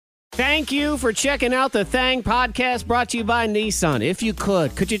Thank you for checking out the Thang podcast brought to you by Nissan. If you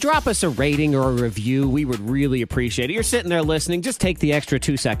could you drop us a rating or a review? We would really appreciate it. You're sitting there listening. Just take the extra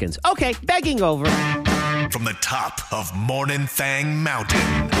 2 seconds. Okay, begging over. From the top of Morning Thang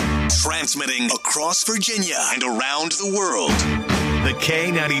Mountain, transmitting across Virginia and around the world, the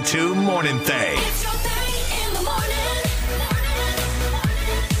K92 Morning Thang. It's your thing in the morning.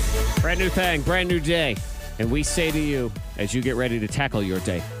 Brand new Thang, brand new day. And we say to you, as you get ready to tackle your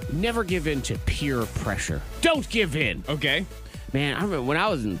day, never give in to peer pressure. Don't give in. Okay. Man, I remember when I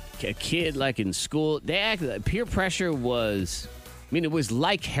was a kid, like in school, they acted like peer pressure was, it was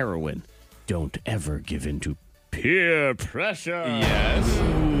like heroin. Don't ever give in to peer pressure. Yes.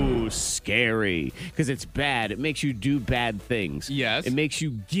 Ooh, scary. Because it's bad. It makes you do bad things. Yes. It makes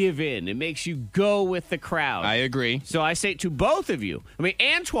you give in. It makes you go with the crowd. I agree. So I say to both of you,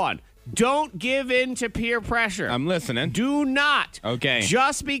 Antoine, don't give in to peer pressure. I'm listening. Do not. Okay.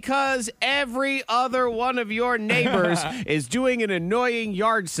 Just because every other one of your neighbors is doing an annoying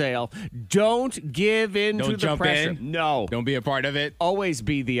yard sale, don't give in to Don't the jump pressure. in? No. Don't be a part of it. Always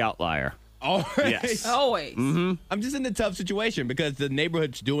be the outlier. Always. Yes. Always. I'm just in a tough situation because the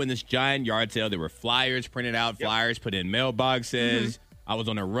neighborhood's doing this giant yard sale. There were flyers printed out, flyers put in mailboxes. I was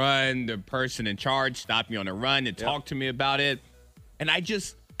on a run. The person in charge stopped me on a run and talked to me about it. And I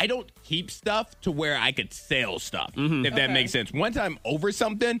don't keep stuff to where I could sell stuff, if that makes sense. Once I'm over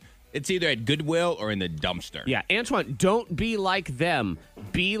something, it's either at Goodwill or in the dumpster. Yeah, Antoine, don't be like them.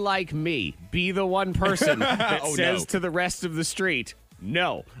 Be like me. Be the one person that says to the rest of the street,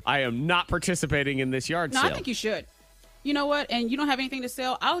 no, I am not participating in this yard No, sale. I think you should. You know what? And you don't have anything to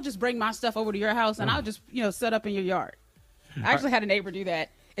sell. I'll just bring my stuff over to your house and I'll just, set up in your yard. I actually had a neighbor do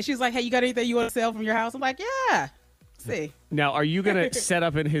that. And she was like, hey, you got anything you want to sell from your house? I'm like, yeah. See. Now, are you going to set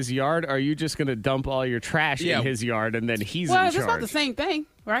up in his yard? Or are you just going to dump all your trash in his yard and then he's in charge? Well, it's not the same thing,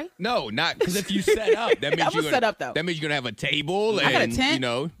 right? No, not because if you set up, that means I will set up, though. That means you're gonna have a table and I got a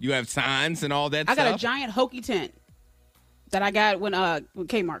tent. you have signs and all that I stuff. got a giant hokey tent that I got when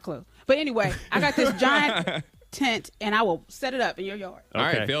Kmart closed. But anyway, I got this giant tent and I will set it up in your yard. All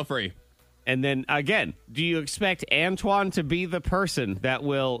Okay. right, feel free. And then, again, do you expect Antoine to be the person that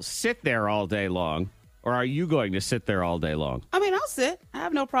will sit there all day long? Or are you going to sit there all day long? I mean, I'll sit. I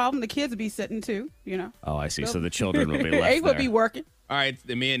have no problem. The kids will be sitting too, Oh, I see. So the children will be left They will there. be working. All right,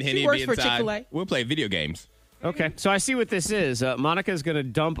 me and Henny works be for inside. Chick-fil-A. We'll play video games. Okay, so I see what this is. Monica's going to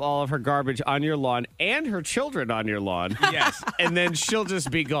dump all of her garbage on your lawn and her children on your lawn. Yes. And then she'll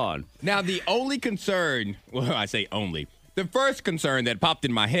just be gone. Now, the only concern, well, I say only, the first concern that popped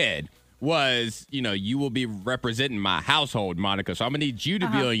in my head was, you will be representing my household, Monica, so I'm going to need you to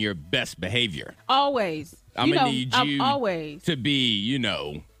be on your best behavior. Always. I'm going to need you always. to be,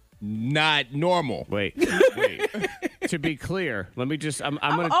 not normal. Wait. To be clear, let me just, I'm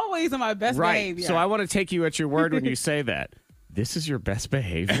I'm going to. always on my best Right. behavior. So I want to take you at your word when you say that. This is your best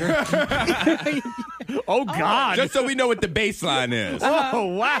behavior? Oh, God. Just so we know what the baseline is.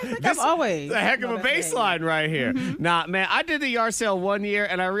 Oh, wow. I'm always a heck of my a best baseline right here. Nah, man, I did the yard sale one year,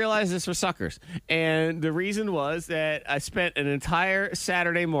 and I realized this for suckers. And the reason was that I spent an entire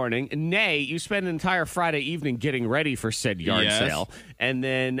Saturday morning, nay, you spend an entire Friday evening getting ready for said yard Yes. sale. And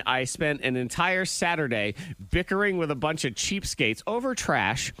then I spent an entire Saturday bickering with a bunch of cheapskates over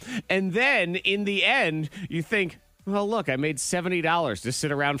trash. And then, in the end, you think, well, look, I made $70 to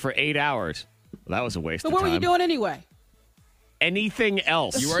sit around for 8 hours. Well, that was a waste So of what time. were you doing anyway? Anything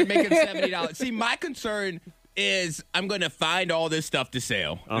else? You weren't making $70. See, my concern is I'm going to find all this stuff to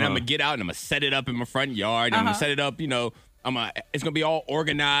sell. And I'm going to get out and I'm going to set it up in my front yard. And I'm going to set it up, it's going to be all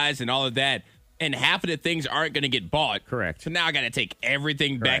organized and all of that. And half of the things aren't going to get bought. Correct. So now I got to take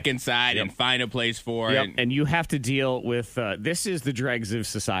everything back inside and find a place for Yep. it. And you have to deal with this is the dregs of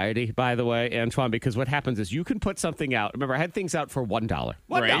society, by the way, Antoine, because what happens is you can put something out. Remember, I had things out for $1. $1.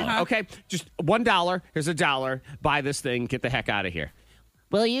 Right. Okay. Just $1. Here's $1. Buy this thing. Get the heck out of here.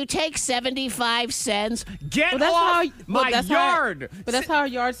 Will you take 75 cents? Get off my yard. But that's how a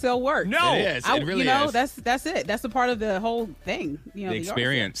yard sale works. No. It is. It really is. That's it. That's a part of the whole thing. The yard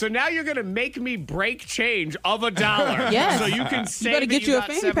experience. So now you're going to make me break change of $1. Yes. So you can say better get that you a got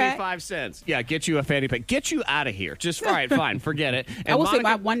fanny 75 pack. cents. Yeah, get you a fanny pack. Get you out of here. Just, all right, fine. Forget it. I will say Monica-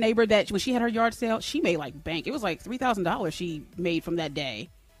 my one neighbor that when she had her yard sale, she made like bank. It was like $3,000 she made from that day.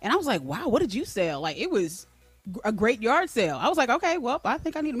 And I was like, wow, what did you sell? Like, it was a great yard sale. I was like, okay, well, I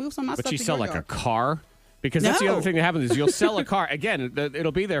think I need to move some of my But stuff she to sell your like yard. a car. Because that's the No. other thing that happens is you'll sell a car. Again,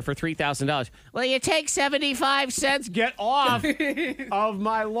 it'll be there for $3,000. Well, you take 75 cents. Get off of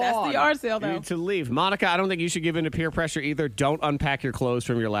my lawn. That's the yard sale, You though. need to leave. Monica, I don't think you should give in to peer pressure either. Don't unpack your clothes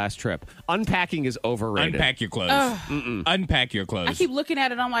from your last trip. Unpacking is overrated. Unpack your clothes. Unpack your clothes. I keep looking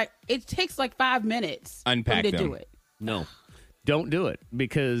at it. I'm like, it takes like 5 minutes Unpack for me to them. do it. No. Don't do it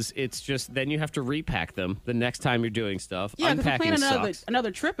because it's just then you have to repack them the next time you're doing stuff. Yeah, because I'm Unpacking planning sucks.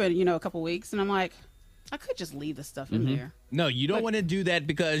 another trip in a couple weeks, and I'm like, I could just leave the stuff Mm-hmm. in there. No, you don't want to do that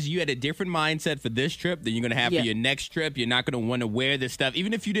because you had a different mindset for this trip than you're going to have Yeah. for your next trip. You're not going to want to wear this stuff.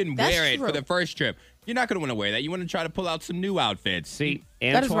 Even if you didn't That's wear it for true. the first trip, you're not going to want to wear that. You want to try to pull out some new outfits. See,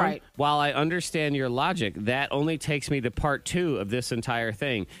 That is Antoine, right. while I understand your logic, that only takes me to part 2 of this entire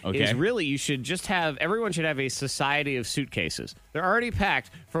thing. Okay. Is really you should just have everyone should have a society of suitcases. They're already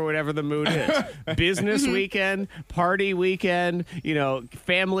packed for whatever the mood is. Business weekend, party weekend,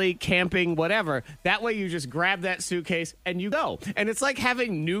 family, camping, whatever. That way you just grab that suitcase and you go. And it's like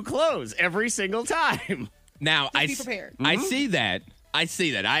having new clothes every single time. Now, I be prepared. I see that. I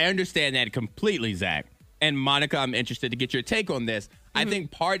see that. I understand that completely, Zach. And Monica, I'm interested to get your take on this. I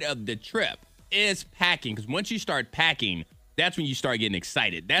think part of the trip is packing because once you start packing, that's when you start getting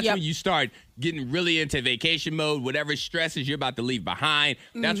excited. That's Yep. when you start getting really into vacation mode. Whatever stresses you're about to leave behind,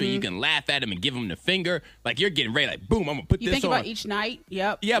 that's when you can laugh at them and give them the finger. Like you're getting ready, like, boom, I'm going to put You this think on. about each night.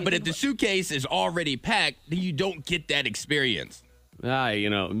 Yep. Yeah, You but if think the about- suitcase is already packed, then you don't get that experience.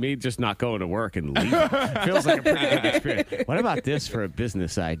 Me just not going to work and leaving feels like a pretty good experience. What about this for a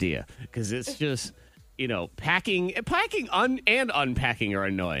business idea? Because it's just, packing and unpacking are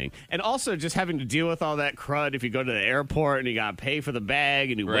annoying. And also just having to deal with all that crud if you go to the airport and you got to pay for the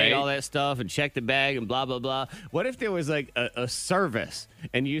bag and you weigh Right. all that stuff and check the bag and blah, blah, blah. What if there was like a service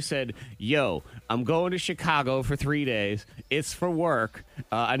and you said, yo, I'm going to Chicago for 3 days. It's for work.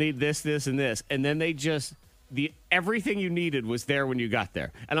 I need this, this, and this. And then they just... everything you needed was there when you got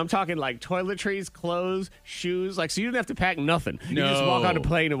there. And I'm talking like toiletries, clothes, shoes. So you didn't have to pack nothing. You just walk on a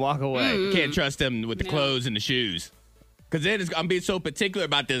plane and walk away. You can't trust them with the clothes and the shoes. Because then I'm being so particular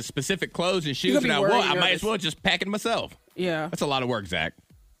about the specific clothes and shoes gonna be that I worried want. I and might as nervous. well just pack it myself. Yeah. That's a lot of work, Zach.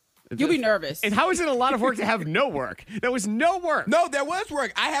 You'll be nervous. And how is it a lot of work to have no work? There was no work. No, there was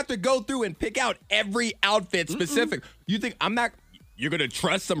work. I have to go through and pick out every outfit specific. You think you're going to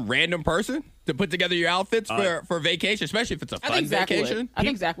trust some random person to put together your outfits for vacation, especially if it's a I fun think Zach vacation? would. I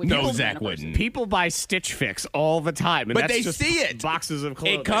think Zach would. No, He's a Zach random person. wouldn't. People buy Stitch Fix all the time. And But that's they just see it. Boxes of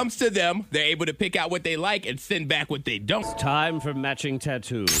clothes. It comes to them. They're able to pick out what they like and send back what they don't. Time for matching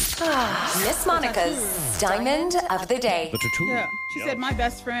tattoos. Miss Monica's Diamond of the Day. The tattoo. Yeah. She said, my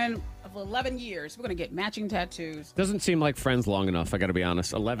best friend of 11 years, we're going to get matching tattoos. Doesn't seem like friends long enough, I got to be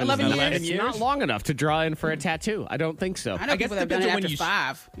honest. 11 11 is not, years? It's not long enough to draw in for a tattoo. I don't think so. I know I guess people it that have done depends it on when after you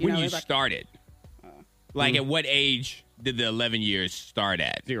 5. when you it's like- started. Like at what age did the 11 years start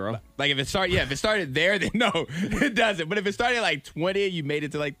at? 0. Like if it started there, then no, it doesn't. But if it started at like 20, you made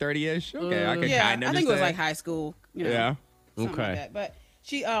it to like 30ish. Okay, I can Yeah, kind of I think it was like understand. high school. Yeah. something Okay. like that. But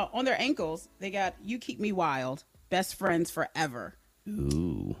she, on their ankles, they got "You Keep Me Wild," best friends forever.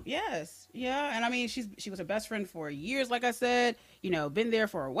 Ooh. Yes, yeah, and I mean, she was her best friend for years. Like I said, been there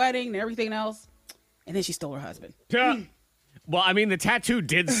for her wedding and everything else, and then she stole her husband. Well, I mean, the tattoo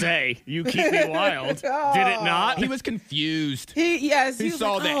did say, "You keep me wild." Did it not? He was confused. He He was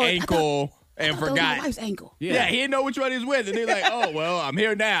saw like, the "Oh, I ankle and thought that was my forgot. wife's ankle. Yeah, he didn't know which one he was with. And he's like, oh, well, I'm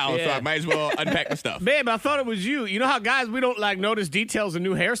here now, so Yeah. I might as well unpack the stuff. Babe, I thought it was you. You know how guys, we don't notice details of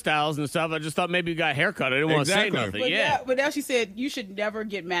new hairstyles and stuff. I just thought maybe you got a haircut. I didn't want to say Exactly. nothing. But Yeah. but now she said you should never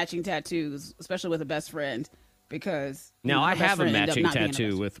get matching tattoos, especially with a best friend, because Now, I her best have a friend ended up matching not being a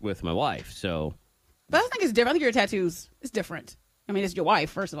tattoo best- with my wife, so. But I think it's different. I think your tattoos is different. I mean, it's your wife,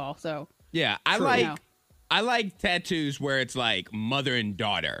 first of all. So Yeah, True. Yeah. I like tattoos where it's like mother and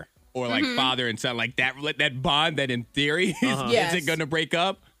daughter or like father and son, like that bond that in theory Yes. isn't gonna break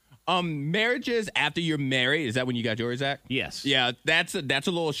up. Marriages after you're married, is that when you got yours, Zach? Yes. Yeah, that's a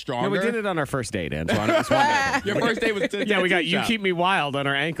little No, stronger. we did it on our first date, Antoine. It was wonderful. Your first day was to the Yeah, we got tattoo "You shop. Keep Me Wild" on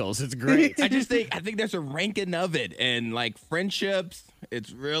our ankles. It's great. I think there's a ranking of it, and like friendships,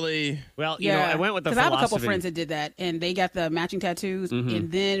 it's really Well, you know, I went with the because I philosophy. have a couple friends that did that, and they got the matching tattoos, and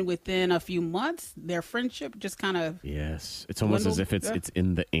then within a few months, their friendship just kind of Yes, it's almost as if Dwindled, it's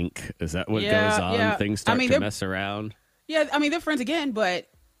in the ink. Is that what Yeah, goes on? yeah. Things I start mean, to they're- mess around. yeah. I mean, they're friends again, but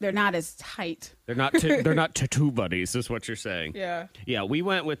they're not as tight. They're not they're not tattoo buddies. Is what you're saying? Yeah. Yeah, we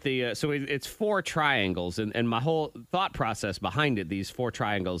went with the it's 4 triangles, and my whole thought process behind it, these 4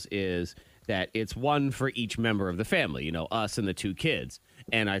 triangles, is that it's one for each member of the family. You know, us and the 2 kids.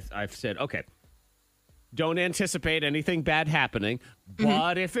 And I've said, okay, don't anticipate anything bad happening,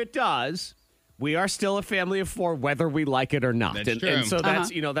 but if it does, we are still a family of 4, whether we like it or not. That's true. And so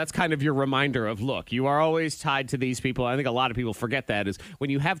that's, that's kind of your reminder of, look, you are always tied to these people. I think a lot of people forget that is when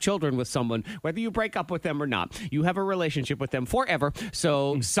you have children with someone, whether you break up with them or not, you have a relationship with them forever.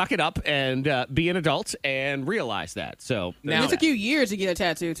 So suck it up and be an adult and realize that. So It took you years to get a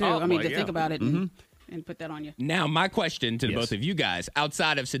tattoo, too. Oh, to think about it and put that on you. Now, my question to the Yes. both of you guys,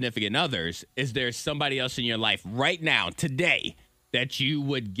 outside of significant others, is there somebody else in your life right now, today, that you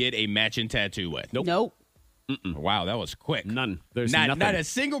would get a matching tattoo with? Nope. Wow, that was quick. none. There's Not nothing. a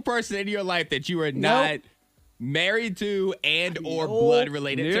single person in your life that you are not married to and or blood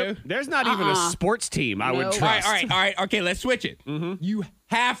related Nope. to? There's not even a sports team I would Nope. trust. All right. Okay, let's switch it. You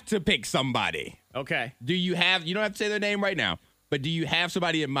have to pick somebody. Okay. Do you have, you don't have to say their name right now, but do you have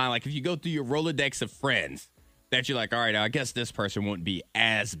somebody in mind? Like if you go through your Rolodex of friends that you're like, all right, I guess this person won't be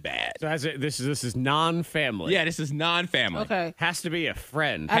as bad. So this is non-family. Yeah, this is non-family. Okay. Has to be a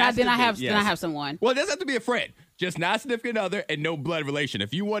friend. And then I have yes. someone. Well, it doesn't have to be a friend. Just not a significant other and no blood relation.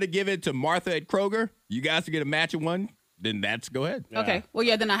 If you want to give it to Martha at Kroger, you guys to get a matching one, then go ahead. Okay. Well,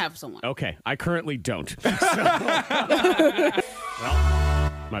 yeah, then I have someone. Okay, I currently don't. Well,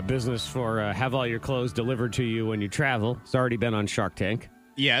 my business for have all your clothes delivered to you when you travel. It's already been on Shark Tank.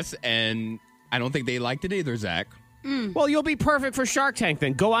 Yes, and I don't think they liked it either, Zach. Well, you'll be perfect for Shark Tank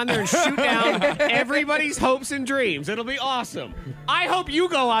then. Go on there and shoot down everybody's hopes and dreams. It'll be awesome. I hope you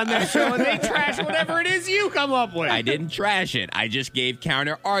go on that show and they trash whatever it is you come up with. I didn't trash it. I just gave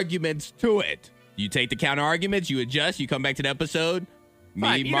counter arguments to it. You take the counter arguments, you adjust, you come back to the episode.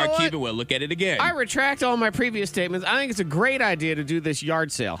 Fine, Me, you know Mark what? Cuban will look at it again. I retract all my previous statements. I think it's a great idea to do this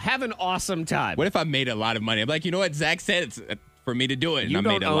yard sale. Have an awesome time. What if I made a lot of money? I'm like, you know what? Zach said it's for me to do it, and you I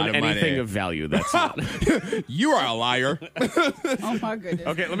don't made a own lot of anything money. of value. That's not. You are a liar. Oh, my goodness.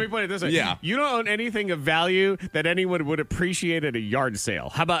 Okay, let me put it this way. Yeah. You don't own anything of value that anyone would appreciate at a yard sale.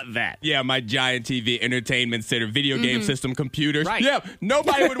 How about that? Yeah, my giant TV, entertainment center, video game system, computers. Right. Yeah,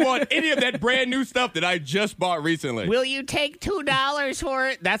 nobody would want any of that brand new stuff that I just bought recently. Will you take $2 for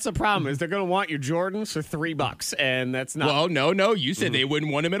it? That's the problem. Is they're going to want your Jordans for $3, and that's not. Well, no. You said they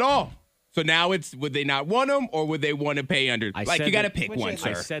wouldn't want them at all. So now it's, would they not want them, or would they want to pay under? I Like, said you got to that- pick one, I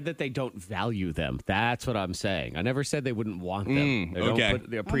sir. said that they don't value them. That's what I'm saying. I never said they wouldn't want them. They okay.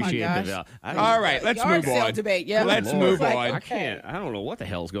 don't appreciate the gosh. value. I don't All know. right, let's Yard move sale on. debate, yeah. Let's Lord. move Like, on. I can't. I don't know what the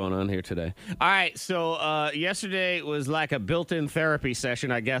hell's going on here today. All right, so yesterday was like a built-in therapy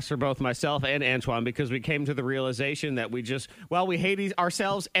session, I guess, for both myself and Antoine, because we came to the realization that we hate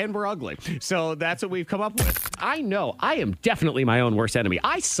ourselves and we're ugly. So that's what we've come up with. I know I am definitely my own worst enemy.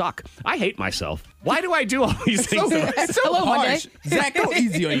 I suck. I hate myself. Why do I do all these things? to myself? It's so Hello, Monday. harsh. Zach, go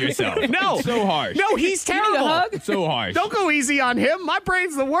easy on yourself. No. It's so harsh. No, he's terrible. a hug? It's so harsh. Don't go easy on him. My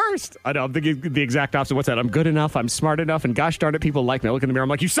brain's the worst. I know. I'm thinking the exact opposite. What's that? I'm good enough. I'm smart enough. And gosh darn it, people like me. I look in the mirror. I'm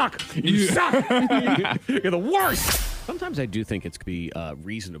like, you suck. You suck. You're the worst. Sometimes I do think it's to be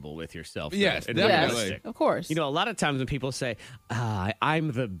reasonable with yourself. though, Yes, and definitely. Yes, realistic. of course. You know, a lot of times when people say,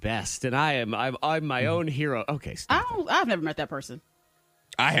 I'm the best and I'm my own hero. Okay, stop. I've never met that person.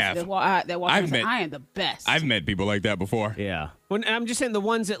 I have. That walks in I've and says, met- I am the best. I've met people like that before. Yeah. When I'm just saying the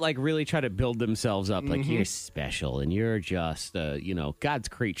ones that like really try to build themselves up, like you're special and you're just, God's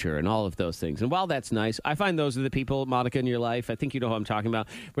creature and all of those things. And while that's nice, I find those are the people, Monica, in your life, I think you know who I'm talking about,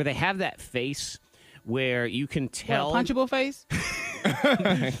 where they have that face where you can What, a tell. punchable face?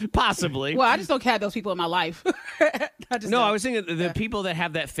 Possibly. Well, I just don't have those people in my life. I was thinking the people that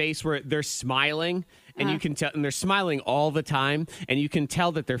have that face where they're smiling and you can tell, and they're smiling all the time, and you can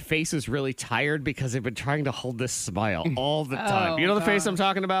tell that their face is really tired because they've been trying to hold this smile all the time. You know the face I'm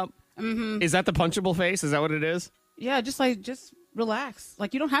talking about? Mm-hmm. Is that the punchable face? Is that what it is? Yeah, just relax.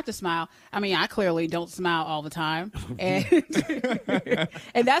 Like, you don't have to smile. I mean, I clearly don't smile all the time, and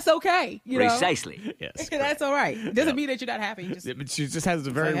and that's okay. You know, Precisely. Yes. that's all right. It doesn't mean that you're not happy. You just Yeah, but she just has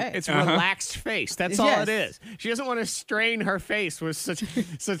a very Say, hey. it's a relaxed face. That's all Yes. it is. She doesn't want to strain her face with such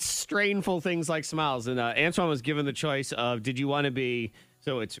strainful things like smiles. And Antoine was given the choice of, did you want to be,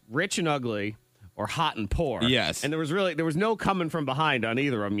 so it's rich and ugly or hot and poor? Yes. And there was no coming from behind on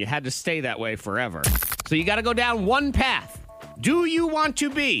either of them. You had to stay that way forever. So you got to go down one path. Do you want to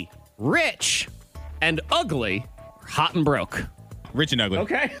be rich and ugly or hot and broke? Rich and ugly.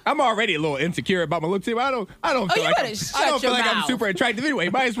 Okay. I'm already a little insecure about my looks. I don't feel you like better shut I don't feel your like I'm mouth. super attractive anyway.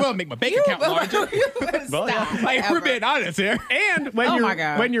 Might as well make my bank account larger. you better Well, yeah. stop. Like, we're Ever. being honest here. And when Oh you're my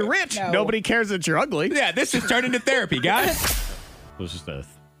God. when you're rich, No. nobody cares that you're ugly. Yeah, this is turned into therapy, guys. It was just a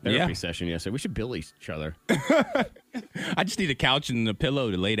therapy Yeah. session yesterday. We should bill each other. I just need a couch and a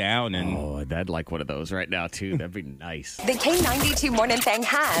pillow to lay down and Oh, I'd like one of those right now, too. That'd be nice. The K92 Morning Thing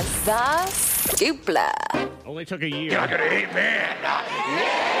has the Dupla. Only took a year.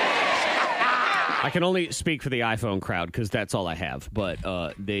 I can only speak for the iPhone crowd because that's all I have. But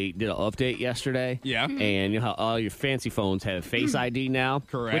they did an update yesterday. Yeah. And you know how all your fancy phones have Face ID now?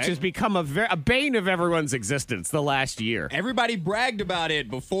 Correct. Which has become a bane of everyone's existence the last year. Everybody bragged about it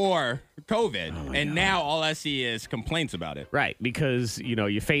before COVID, and now all I see is complaints about it. Right, because, you know,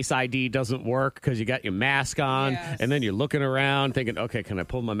 your Face ID doesn't work because you got your mask on, Yes. and then you're looking around thinking, okay, can I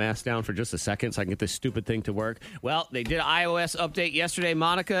pull my mask down for just a second so I can get this stupid thing to work? Well, they did an iOS update yesterday,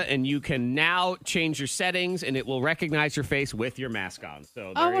 Monica, and you can now change your settings, and it will recognize your face with your mask on.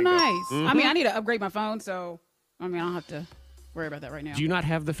 So there Oh, you well, go. nice. I mean, I need to upgrade my phone, so I mean, I don't have to worry about that right now. Do you not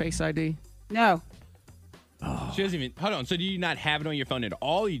have the Face ID? No. She doesn't even. Hold on. So do you not have it on your phone at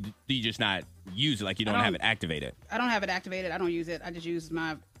all? Do you just not use it? Like you don't have it activated? I don't have it activated. I don't use it. I just use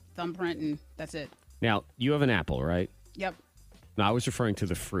my thumbprint, and that's it. Now, you have an Apple, right? Yep. No, I was referring to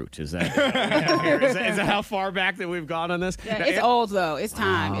the fruit. Is that, is that how far back that we've gone on this? Yeah, Now, it's old, though. It's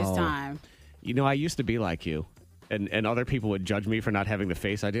time. It's Wow. time. You know, I used to be like you. And other people would judge me for not having the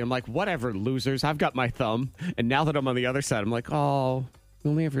Face ID. I'm like, whatever, losers. I've got my thumb. And now that I'm on the other side, I'm like, oh, you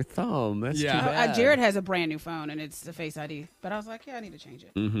only have your thumb. That's Yeah. too bad. Jared has a brand new phone, and it's the Face ID. But I was like, yeah, I need to change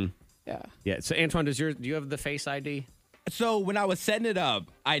it. Mm-hmm. Yeah. Yeah. So, Antoine, do you have the Face ID? So when I was setting it up,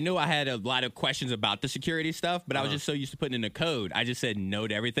 I knew I had a lot of questions about the security stuff, but I was Uh-huh. just so used to putting in the code. I just said no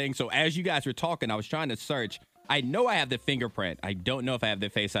to everything. So as you guys were talking, I was trying to search. I know I have the fingerprint. I don't know if I have the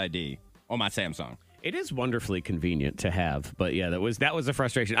Face ID on my Samsung. It is wonderfully convenient to have, but yeah, that was a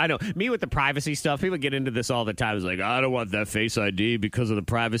frustration. I know me with the privacy stuff. People get into this all the time. It's like, I don't want that Face ID because of the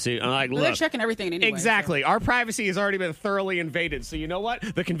privacy. I'm like, Well, they're look, checking everything anyway. exactly. Our privacy has already been thoroughly invaded. So you know what?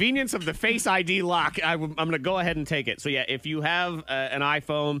 The convenience of the Face ID lock, I'm going to go ahead and take it. So yeah, if you have an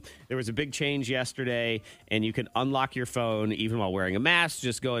iPhone, there was a big change yesterday, and you can unlock your phone even while wearing a mask.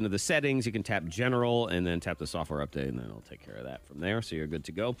 Just go into the settings. You can tap General and then tap the software update, and then it'll take care of that from there. So you're good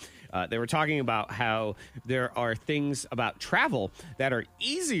to go. They were talking about how there are things about travel that are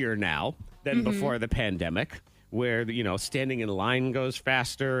easier now than before the pandemic, where, you know, standing in line goes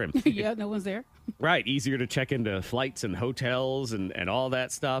faster and Yeah, no one's there. right, easier to check into flights and hotels and all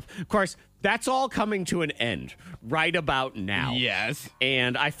that stuff. Of course, that's all coming to an end right about now. Yes.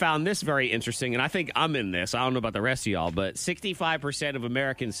 And I found this very interesting, and I think I'm in this. I don't know about the rest of y'all, but 65% of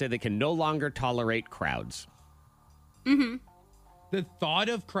Americans say they can no longer tolerate crowds. The thought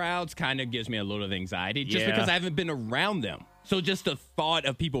of crowds kind of gives me a little of anxiety just Yeah. because I haven't been around them. So just the thought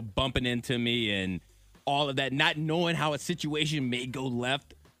of people bumping into me and all of that, not knowing how a situation may go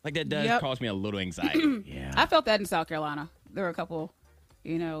left, like that does Yep. cause me a little anxiety. Yeah. I felt that in South Carolina. There were a couple,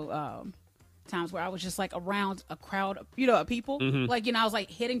 times where I was just like around a crowd, of people. Like, I was like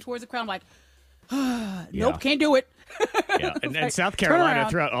heading towards the crowd. I'm like, nope, can't do it. Yeah, and Like, South turn Carolina around.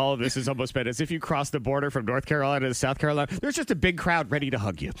 throughout all of this is almost been as if you cross the border from North Carolina to South Carolina. There's just a big crowd ready to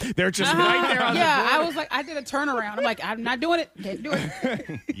hug you. They're just right there on Yeah, the border. I was like, I did a turnaround. I'm like, I'm not doing it. Can't do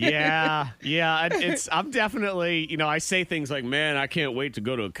it. Yeah. I'm definitely, I say things like, man, I can't wait to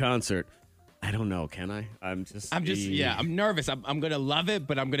go to a concert. I don't know, can I? I'm nervous. I'm going to love it,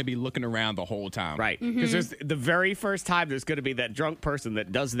 but I'm going to be looking around the whole time. Right. Because there's the very first time there's going to be that drunk person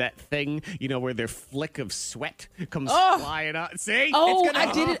that does that thing, where their flick of sweat comes flying out. See? Oh, It's gonna-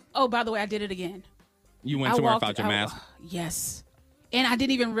 I did it. Oh, by the way, I did it again. You went somewhere without your mask? Yes. And I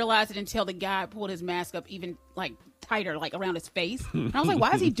didn't even realize it until the guy pulled his mask up even like tighter, like around his face. And I was like,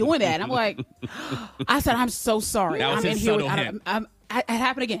 why is he doing that? And I'm like, I said, I'm so sorry. That was I'm his in here. subtle hint. It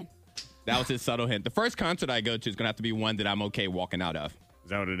happened again. That was his subtle hint. The first concert I go to is going to have to be one that I'm okay walking out of. Is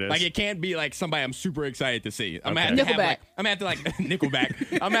that what it is? Like, it can't be like somebody I'm super excited to see. I'm Okay. going to have Nickelback.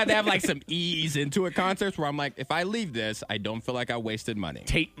 Nickelback. I'm going to have to have like some ease into a concert where I'm like, if I leave this, I don't feel like I wasted money.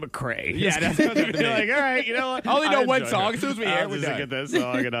 Tate McRae. Yeah, that's what it's You're like, all right, you know what? I only know one enjoyed song. it. As soon as we hear it, we're done. Get this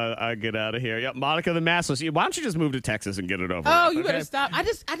song and I get out of here. Yep, Monica the Massless. Why don't you just move to Texas and get it over Oh, with, you okay? better stop. I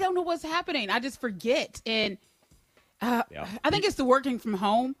don't know what's happening. I just forget. And Yeah. I think it's the working from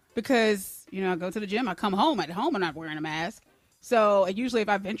home because, I go to the gym. I come home. At home, I'm not wearing a mask. So usually if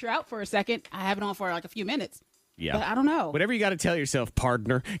I venture out for a second, I have it on for like a few minutes. Yeah. But I don't know. Whatever you got to tell yourself,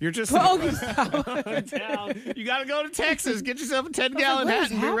 partner. You're just Oh, you stop. down. You got to go to Texas. Get yourself a 10-gallon what hat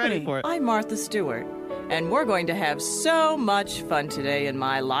is and get ready happening? for it. I'm Martha Stewart, and we're going to have so much fun today in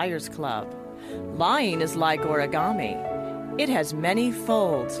my Liars Club. Lying is like origami. It has many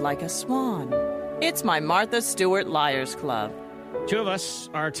folds like a swan. It's my Martha Stewart Liars Club. Two of us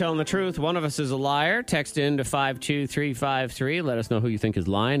are telling the truth. One of us is a liar. Text in to 52353. Let us know who you think is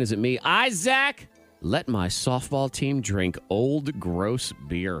lying. Is it me? Isaac, let my softball team drink old, gross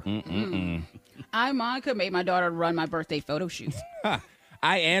beer. I, Monica, made my daughter run my birthday photo shoot.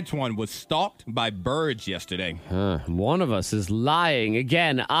 Antoine, was stalked by birds yesterday. One of us is lying.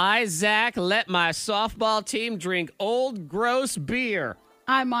 Again, Zach, let my softball team drink old, gross beer.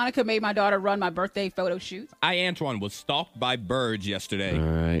 Monica, made my daughter run my birthday photo shoot. Antoine was stalked by birds yesterday. All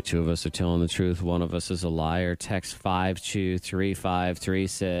right, two of us are telling the truth. One of us is a liar. Text 52353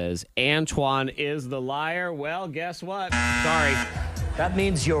 says, Antoine is the liar. Well, guess what? Sorry. That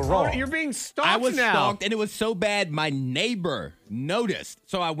means you're wrong. Oh, you're being stalked I was now. stalked, and it was so bad, my neighbor noticed.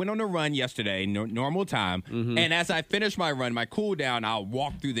 So I went on a run yesterday, normal time, and as I finished my run, my cool down, I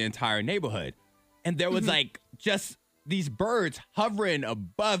walked through the entire neighborhood, and there was like just these birds hovering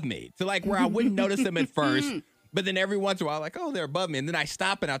above me to like where I wouldn't notice them at first. But then every once in a while, like, oh, they're above me. And then I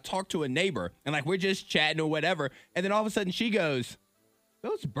stop and I talk to a neighbor and like we're just chatting or whatever. And then all of a sudden she goes,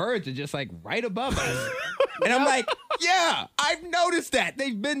 those birds are just like right above us. And I'm like, yeah, I've noticed that.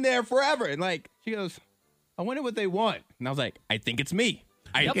 They've been there forever. And like she goes, I wonder what they want. And I was like, I think it's me.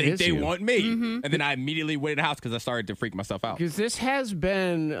 I It think is they you. want me. And then I immediately went in the house because I started to freak myself out. Because this has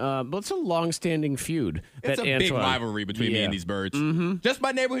been, well, it's a long-standing feud. It's that a big Antoine- rivalry between me Yeah. and these birds. Just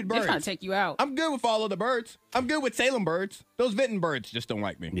my neighborhood They're birds. trying to take you out. I'm good with all of the birds. I'm good with Salem birds. Those Vinton birds just don't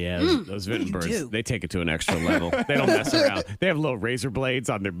like me. Yeah, those Vinton birds, do? they take it to an extra level. They don't mess around. They have little razor blades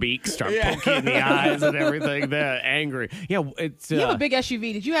on their beaks, start poking in the eyes and everything. They're angry. Yeah, it's... You have a big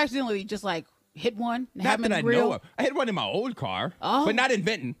SUV. Did you accidentally just like hit one and have Not them that in I the grill? know of. I had one in my old car, Oh. but not in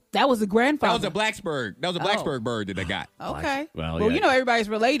Vinton. That was the That grandfather. was a Blacksburg. That was a Blacksburg bird that I got. Okay. Well, Well, yeah. you know everybody's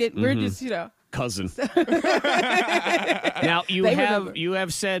related. We're just, cousin. Now you They have remember. you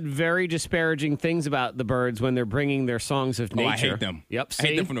have said very disparaging things about the birds when they're bringing their songs of Oh, nature. I hate them. Yep. I hate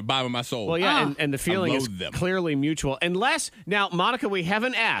see? them from the bottom of my soul. Well, yeah, and the feeling is loathe them. clearly mutual. Unless, now, Monica, we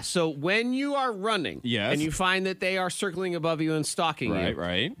haven't asked. So when you are running Yes. and you find that they are circling above you and stalking you,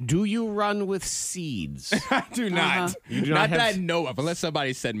 Right. do you run with seeds? I do not. You do not not that have- I know of, unless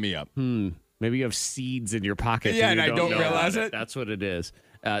somebody set me up. Maybe you have seeds in your pocket. Yeah, and you and I don't know realize about it. That's what it is.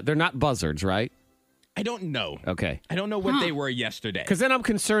 They're not buzzards, right? I don't know. Okay. I don't know what they were yesterday. Because then I'm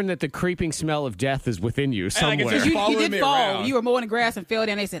concerned that the creeping smell of death is within you I somewhere. can just You following did me fall. around. You were mowing the grass and fell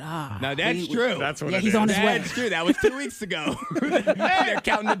down. They said, Now, that's true. That's what Yeah, it he's is. on his way. That's true. That was 2 weeks ago. They're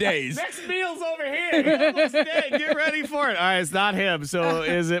counting the days. Next meal's over here. You're almost dead. Get ready for it. All right, it's not him. So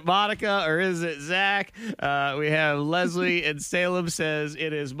is it Monica or is it Zach? We have Leslie in Salem says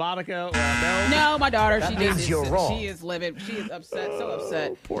it is Monica. Well, no. No, my daughter. That She means just you're wrong. She is livid. She is upset. So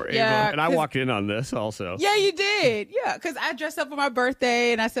upset. Poor Ava. Yeah, And I 'cause- walked in on this also. Yeah, you did. Yeah, because I dressed up for my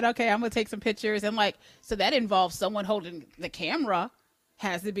birthday and I said, okay, I'm going to take some pictures. And like, so that involves someone holding the camera.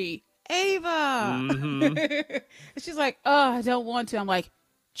 Has to be Ava. and she's like, oh, I don't want to. I'm like,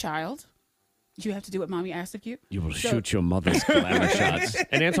 child, you have to do what mommy asked of you. You will So- shoot your mother's glamour shots.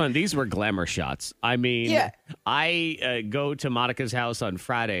 And Antoine, these were glamour shots. I mean, Yeah. I go to Monica's house on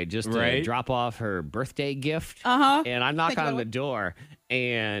Friday just to Right. drop off her birthday gift. Uh-huh. And I knock Think on about the it. door,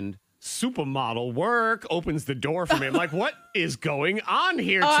 and supermodel work opens the door for me. I'm like, what is going on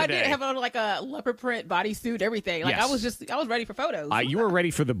here Oh, I today? did have on like a leopard print bodysuit, everything. Like Yes. I was ready for photos. You were ready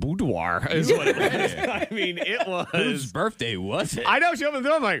for the boudoir, is what it was. I mean, it Whose was. birthday was it? I know she opened the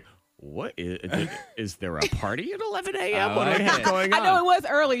door. I'm like, what is there a party at 11 a.m.? What do we have going I on? know it was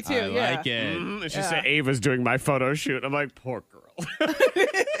early too. I yeah. like it. And she said Ava's doing my photo shoot. I'm like, poor girl.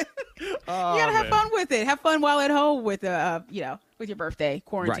 You gotta have fun with it. Have fun while at home with with your birthday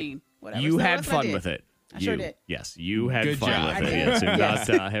quarantine. Whatever. You So had that's what I fun did. with it. I sure You- did. Yes, you had Good fun job. with I it. did. Yes,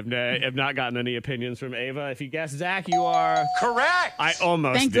 and Yes. have not gotten any opinions from Ava. If you guessed Zach, you are Correct. I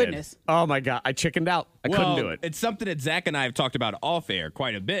almost Thank did. goodness. Oh my god, I chickened out. I couldn't do it. It's something that Zach and I have talked about off air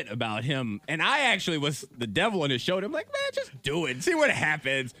quite a bit about him. And I actually was the devil on his shoulder. I'm like, man, just do it. See what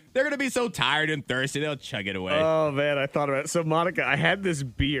happens. They're going to be so tired and thirsty. They'll chug it away. Oh man, I thought about it. So Monica, I had this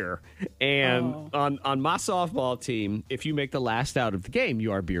beer, and Oh. on my softball team, if you make the last out of the game,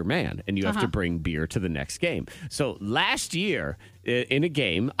 you are beer man, and you have to bring beer to the next game. So last year in a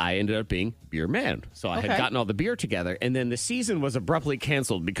game, I ended up being beer man. So I had Okay. gotten all the beer together, and then the season was abruptly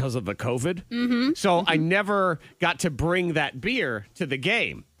canceled because of the COVID. Mm-hmm. So I never got to bring that beer to the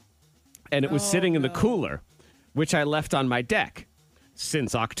game, and it was sitting in the cooler, which I left on my deck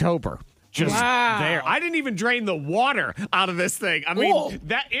since October. Just Wow. there. I didn't even drain the water out of this thing. I mean, Whoa.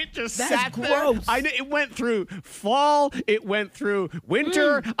 that it just That's sat gross. there. It went through fall. It went through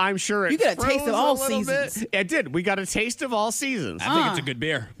winter. I'm sure it You get a taste of froze all a little bit. seasons. It did. We got a taste of all seasons. I think it's a good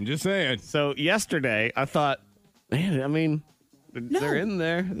beer. I'm just saying. So yesterday, I thought, man, I mean, they're in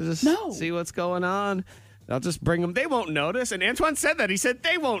there. Just No. see what's going on. I'll just bring them. They won't notice. And Antoine said that. He said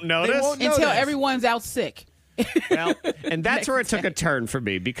they won't notice. won't Until notice. everyone's out sick. Well, and that's where it took a turn for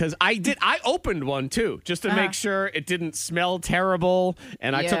me because I opened one too, just to make sure it didn't smell terrible.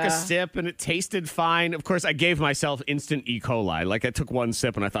 And I took a sip and it tasted fine. Of course, I gave myself instant E. coli. Like I took one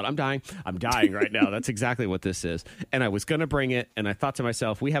sip and I thought, I'm dying right now. That's exactly what this is. And I was going to bring it. And I thought to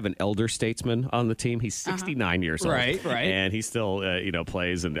myself, we have an elder statesman on the team. He's 69 years old. Right. And he still,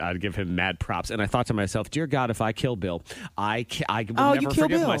 plays, and I'd give him mad props. And I thought to myself, dear God, if I kill Bill, I will never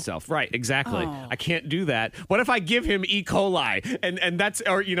forgive myself. Right, exactly. I can't do that. What if I give him E. coli and that's,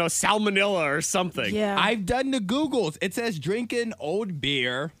 or, salmonella or something? Yeah. I've done the Googles. It says drinking old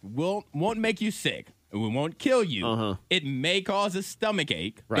beer won't make you sick. It won't kill you. It may cause a stomach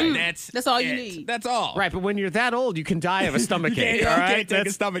ache. Right. That's all you need. That's all. Right, but when you're that old, you can die of a stomach ache. You all right? can't take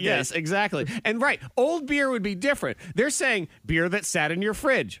a stomach ache. Yes, exactly. And right, old beer would be different. They're saying beer that sat in your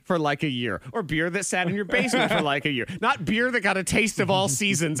fridge for like a year, or beer that sat in your basement for like a year. Not beer that got a taste of all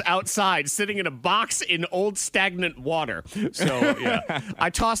seasons outside, sitting in a box in old stagnant water. So yeah,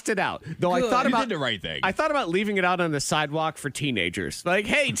 I tossed it out. Though I thought You about did the right thing. I thought about leaving it out on the sidewalk for teenagers. Like,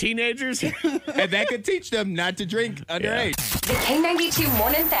 hey, teenagers. And that could teach them not to drink underage. The K92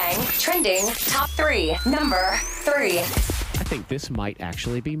 Morning Thang trending top 3. Number 3. I think this might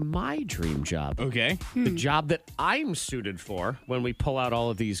actually be my dream job. Okay. The job that I'm suited for when we pull out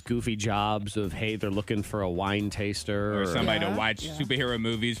all of these goofy jobs of, hey, they're looking for a wine taster. Or somebody to watch superhero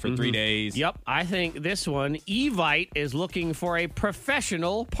movies for 3 days. Yep. I think this one, Evite, is looking for a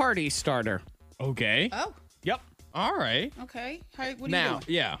professional party starter. Okay. Oh, Yep. All right. okay. What do you Now,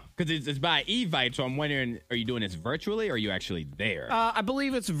 do? yeah, because it's by Evite, so I'm wondering, are you doing this virtually or are you actually there? I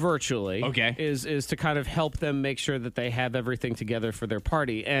believe it's virtually. Okay. Is to kind of help them make sure that they have everything together for their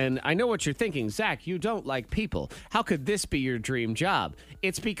party. And I know what you're thinking, Zach, you don't like people. How could this be your dream job?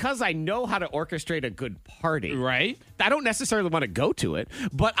 It's because I know how to orchestrate a good party. Right. I don't necessarily want to go to it,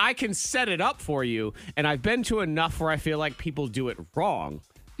 but I can set it up for you. And I've been to enough where I feel like people do it wrong.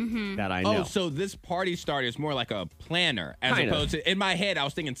 That I know. Oh, so this party starter is more like a planner as Kind of. opposed to, in my head, I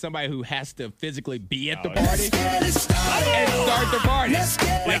was thinking somebody who has to physically be at the party and start the party.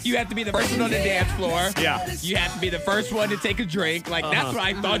 Like you have to be the first one on the dance floor. Yeah. You have to be the first one to take a drink. Like that's what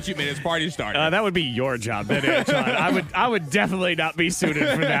I thought you meant as party starter. That would be your job, then, Antoine. I would definitely not be suited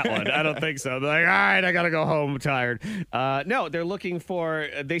for that one. I don't think so. They're like, all right, I got to go home. I'm tired. No, they're looking for,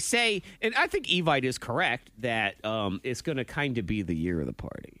 they say, and I think Evite is correct, that it's going to kind of be the year of the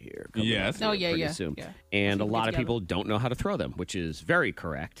party here. Yes. Oh, yeah, pretty yeah, soon. yeah. And a Get lot of together. people don't know how to throw them, which is very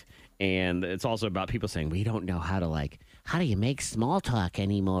correct. And it's also about people saying, we don't know how do you make small talk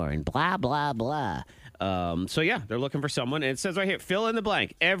anymore and blah, blah, blah. So, yeah, they're looking for someone. And it says right here, fill in the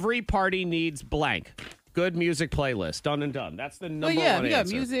blank. Every party needs blank. Good music playlist. Done and done. That's the number Well, yeah, one we got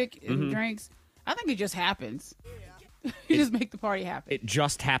answer. music and drinks. I think it just happens. You just make the party happen. It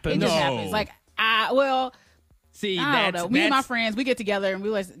just It happens. just happens. Like, See, I don't know. Me and my that's- friends, we get together and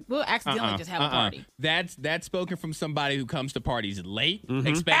we'll accidentally just have a party. That's spoken from somebody who comes to parties late,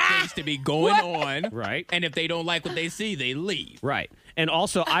 expect things to be going on. Right. And if they don't like what they see, they leave. Right. And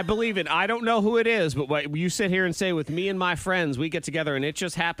also, I believe in, I don't know who it is, but what you sit here and say, with me and my friends, we get together and it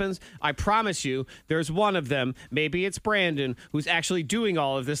just happens. I promise you, there's one of them, maybe it's Brandon, who's actually doing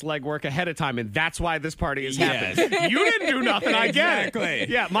all of this legwork ahead of time. And that's why this party is Yes. happening. You didn't do nothing. I get it.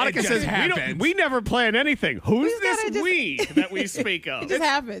 Exactly. Yeah. Monica It just says, happens. we never plan anything. Who's gotta this just- we that we speak of? It just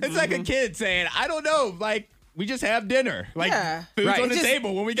happens. It's like a kid saying, I don't know, like, we just have dinner. Like, Yeah. food's Right. on the Just-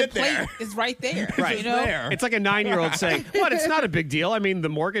 table when we the get there. plate is right there. Right. You know? There. It's like a 9-year-old saying, what? It's not a big deal. I mean, the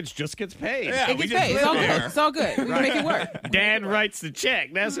mortgage just gets paid. Yeah, It we gets just paid. It's live all there. good. It's all good. We can make it work. Dad writes the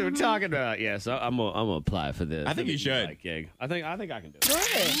check. That's what we're talking about. Yes, I'm gonna apply for this. I think you should. Like, gig. I think I can do it. Go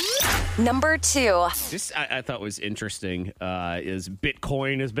ahead. Number 2. This I thought was interesting. Is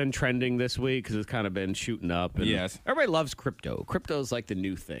Bitcoin has been trending this week because it's kind of been shooting up. And Yes. everybody loves crypto. Crypto's like the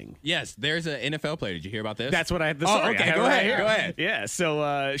new thing. Yes, there's an NFL player. Did you hear about this? That's what I. The Oh, story. okay, I have go it right ahead, here. go ahead. Yeah.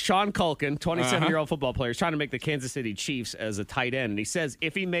 So Sean Culkin, 27-year-old football player, is trying to make the Kansas City Chiefs as a tight end. And he says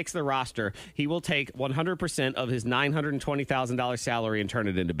if he makes the roster, he will take 100% of his $920,000 salary and turn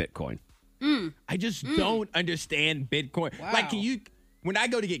it into Bitcoin. I just don't understand Bitcoin. Wow. Like, when I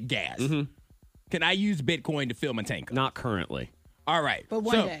go to get gas, can I use Bitcoin to fill my tank? Not currently. All right. But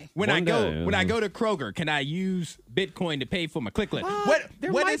one So, day. When One I go day, when I go to Kroger, can I use Bitcoin to pay for my ClickList?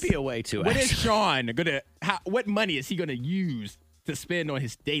 There what might is- be a way to. What is actually. Sean gonna? What money is he gonna use to spend on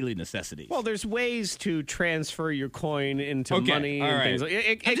his daily necessities. Well, there's ways to transfer your coin into Okay, money all and right. things like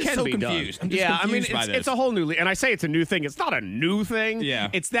it. I'm It just can so be confused. done. I'm just yeah, confused I by mean, this. it's a whole new, and I say it's a new thing. It's not a new thing. Yeah.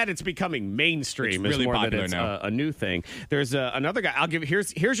 It's that it's becoming mainstream. It's really is more popular that it's now. a new thing. There's another guy. I'll give.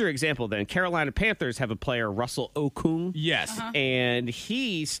 Here's your example. Then Carolina Panthers have a player, Russell Okung. Yes. And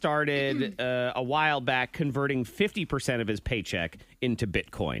he started a while back converting 50% of his paycheck into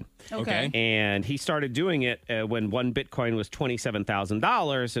Bitcoin. Okay. And he started doing it when one Bitcoin was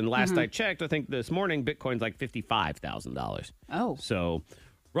 $27,000. And last I checked, I think this morning, Bitcoin's like $55,000. Oh. So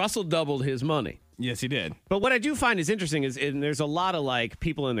Russell doubled his money. Yes, he did. But what I do find is interesting is and there's a lot of like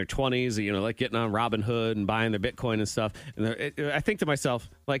people in their 20s, like getting on Robinhood and buying their Bitcoin and stuff. And I think to myself,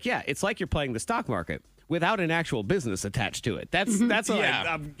 like, yeah, it's like you're playing the stock market without an actual business attached to it. That's what Yeah.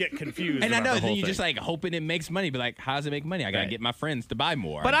 I'm get confused. And I about know the then whole you thing. just like hoping it makes money, but like, how does it make money? I gotta Right. get my friends to buy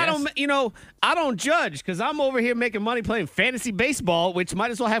more. But I guess. don't, I don't judge because I'm over here making money playing fantasy baseball, which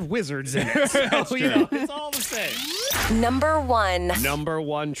might as well have wizards in it. So, it's all the same. Number 1. Number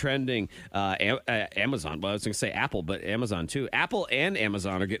 1 trending, Amazon. Well, I was going to say Apple, but Amazon too. Apple and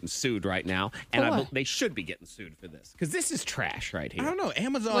Amazon are getting sued right now, and For what? they should be getting sued for this because this is trash right here. I don't know.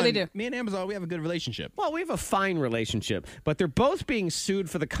 Amazon. What'd they do? Me and Amazon, we have a good relationship. Well, we have a fine relationship, but they're both being sued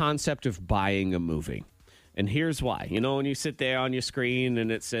for the concept of buying a movie. And here's why. When you sit there on your screen and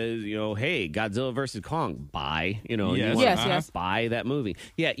it says, hey, Godzilla versus Kong, buy, Yes. you wanna Yes. buy that movie.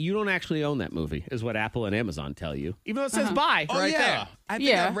 Yeah, you don't actually own that movie, is what Apple and Amazon tell you. Even though it says buy Oh, right yeah. there. I think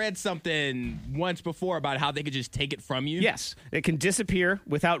Yeah. I read something once before about how they could just take it from you. Yes, it can disappear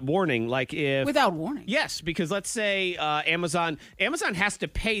without warning. Like if Without warning. Yes, because let's say Amazon has to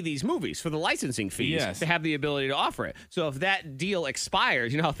pay these movies for the licensing fees Yes. to have the ability to offer it. So if that deal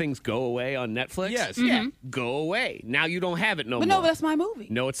expires, you know how things go away on Netflix? Yes. Yeah, go away. Now you don't have it no But more. no, that's my movie.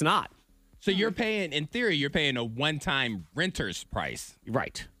 No, it's not. So you're paying, in theory, you're paying a one-time renter's price.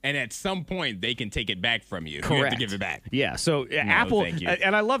 Right. And at some point, they can take it back from you. Correct. You have to give it back. Yeah. So Apple, thank you.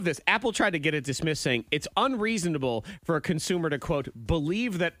 and I love this. Apple tried to get it dismissed, saying it's unreasonable for a consumer to quote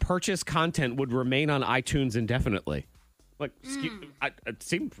believe that purchased content would remain on iTunes indefinitely. Like, it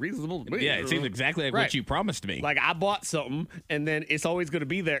seemed reasonable to me. Yeah, it seems exactly like Right. what you promised me. Like I bought something, and then it's always going to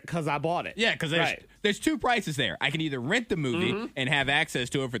be there because I bought it. Yeah, because there's two prices there. I can either rent the movie and have access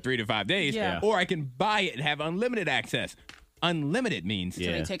to it for 3 to 5 days, Yeah. or I can buy it and have unlimited access. Unlimited means So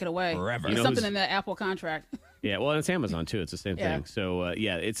they take it away. Forever. There's You know something who's- in the Apple contract. Yeah, well, and it's Amazon too. It's the same Yeah. thing. So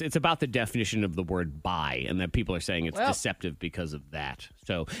it's about the definition of the word buy, and that people are saying it's Well- deceptive because of that.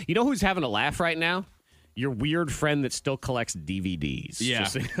 So you know who's having a laugh right now? Your weird friend that still collects DVDs. Yeah,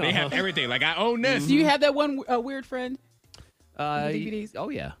 Just so you they know. have everything. Like, I own this. Do you have that one weird friend? DVDs. Oh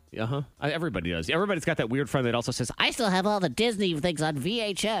yeah, everybody does. Everybody's got that weird friend that also says, "I still have all the Disney things on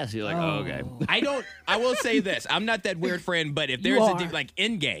VHS." You're like, oh, okay. I will say this. I'm not that weird friend, but if there's You a are. like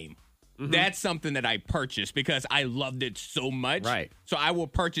in-game, that's something that I purchased because I loved it so much. Right. So I will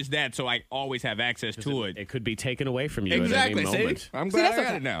purchase that so I always have access to it. It could be taken away from you Exactly. at any See? moment. I'm See, glad that's I got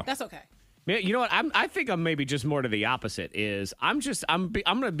okay. it now. That's okay. Yeah, you know what? I think I'm maybe just more to the opposite. Is I'm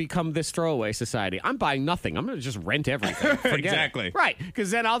going to become this throwaway society. I'm buying nothing. I'm going to just rent everything. Forget it. Exactly. Right, because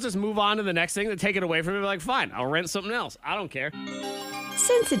then I'll just move on to the next thing. They take it away from me. Like, fine, I'll rent something else. I don't care.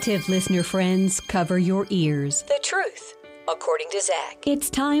 Sensitive listener friends, cover your ears. The truth, according to Zach. It's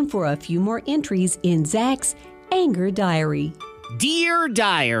time for a few more entries in Zach's Anger Diary. Dear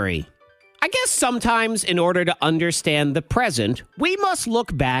Diary, I guess sometimes in order to understand the present, we must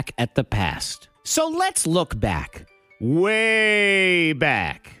look back at the past. So let's look back. Way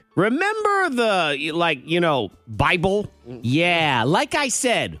back. Remember the, Bible? Yeah, like I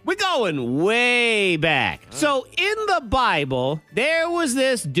said, we're going way back. So in the Bible, there was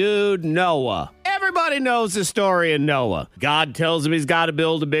this dude, Noah. Everybody knows the story of Noah. God tells him he's got to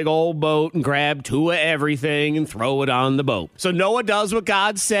build a big old boat and grab 2 of everything and throw it on the boat. So Noah does what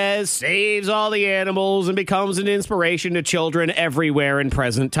God says, saves all the animals, and becomes an inspiration to children everywhere in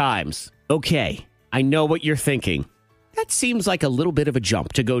present times. Okay, I know what you're thinking. That seems like a little bit of a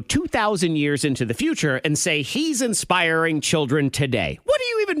jump to go 2,000 years into the future and say he's inspiring children today. What do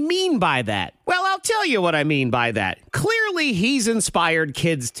you even mean by that? Well, I'll tell you what I mean by that. Clearly, he's inspired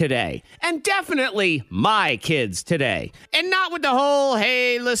kids today. And definitely my kids today. And not with the whole,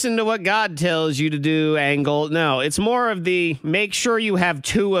 hey, listen to what God tells you to do angle. No, it's more of the make sure you have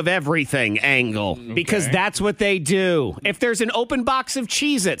 2 of everything angle. Because that's what they do. If there's an open box of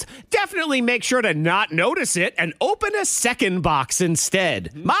Cheez-Its, definitely make sure to not notice it and open a second box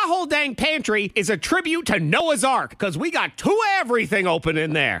instead. My whole dang pantry is a tribute to Noah's Ark because we got 2 of everything open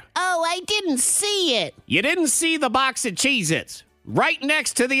in there. Oh, I didn't see it. You didn't see the box of Cheez-Its right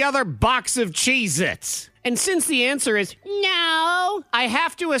next to the other box of Cheez-Its. And since the answer is no, I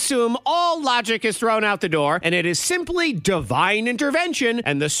have to assume all logic is thrown out the door, and it is simply divine intervention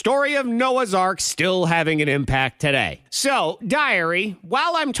and the story of Noah's Ark still having an impact today. So, diary,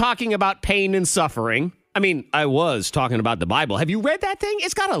 while I'm talking about pain and suffering, I was talking about the Bible. Have you read that thing?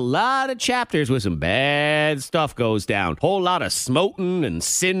 It's got a lot of chapters where some bad stuff goes down. Whole lot of smoting and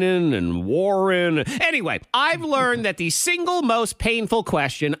sinning and warring. Anyway, I've learned that the single most painful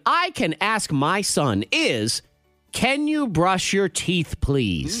question I can ask my son is, can you brush your teeth,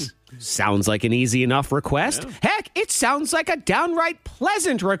 please? Sounds like an easy enough request. Yeah. Heck, it sounds like a downright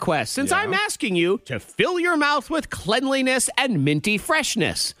pleasant request since I'm asking you to fill your mouth with cleanliness and minty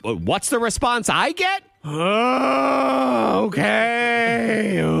freshness. But what's the response I get?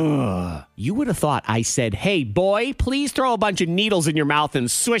 Okay. You would have thought I said, hey, boy, please throw a bunch of needles in your mouth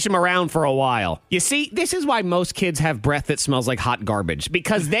and swish them around for a while. You see, this is why most kids have breath that smells like hot garbage,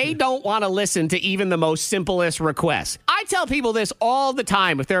 because they don't want to listen to even the most simplest requests. I tell people this all the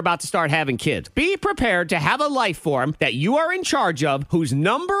time if they're about to start having kids. Be prepared to have a life form that you are in charge of, whose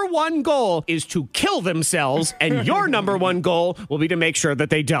number one goal is to kill themselves, and your number one goal will be to make sure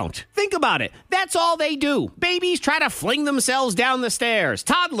that they don't. Think about it. That's all they do. Babies try to fling themselves down the stairs.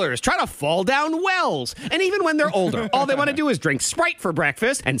 Toddlers try to fall down wells. And even when they're older, all they want to do is drink Sprite for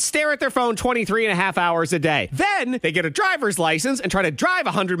breakfast and stare at their phone 23 and a half hours a day. Then they get a driver's license and try to drive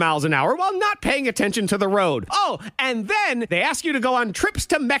 100 miles an hour while not paying attention to the road. Oh, and then they ask you to go on trips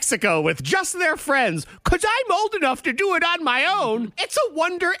to Mexico with just their friends, because I'm old enough to do it on my own. It's a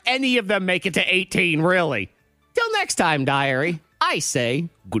wonder any of them make it to 18, really. Till next time, diary, I say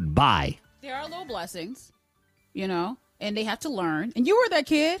goodbye. There are little blessings, and they have to learn. And you were that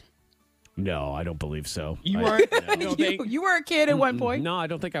kid. No, I don't believe so. You weren't? You were a kid at one point. No, I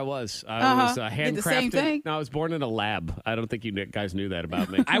don't think I was. I was handcrafted. Did the same thing? No, I was born in a lab. I don't think you guys knew that about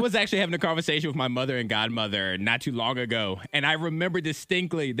me. I was actually having a conversation with my mother and godmother not too long ago, and I remember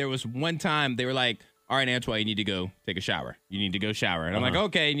distinctly there was one time they were like, all right, Antoine, you need to go take a shower. You need to go shower. And I'm like,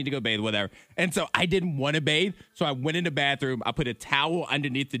 okay, you need to go bathe, whatever. And so I didn't want to bathe, so I went in the bathroom. I put a towel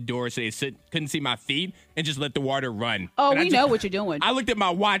underneath the door so they couldn't see my feet and just let the water run. Oh, and we know what you're doing. I looked at my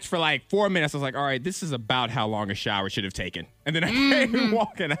watch for like 4 minutes. I was like, all right, this is about how long a shower should have taken. And then I came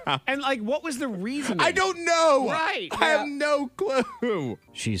walking out. And what was the reason? I don't know. Right. I have no clue.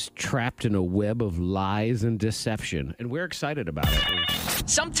 She's trapped in a web of lies and deception, and we're excited about it.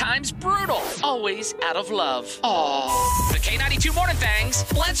 Sometimes brutal, always out of love. Aww. The K92 Morning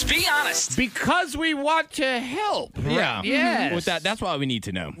Thangs, let's be honest. Because we want to help. Yeah. Yes. With that's what we need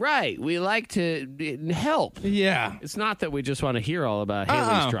to know. Right. We like to help. Yeah. It's not that we just want to hear all about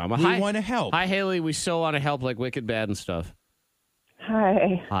Haley's drama. We want to help. Hi, Haley. We so want to help like Wicked Bad and stuff.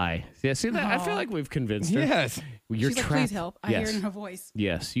 Hi. Hi. Yeah, see that? I feel like we've convinced her. Yes. You're She's trapped. like, please help. I hear it in her voice.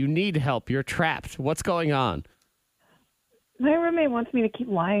 Yes. You need help. You're trapped. What's going on? My roommate wants me to keep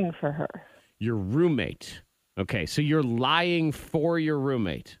lying for her. Your roommate. Okay, so you're lying for your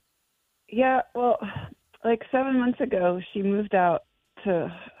roommate. Yeah, well, like 7 months ago, she moved out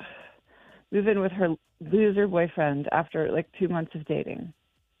to move in with her loser boyfriend after like 2 months of dating.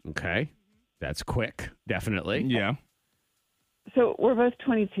 Okay. That's quick. Definitely. Yeah. So we're both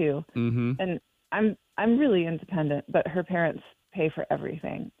 22, mm-hmm. and I'm really independent, but her parents pay for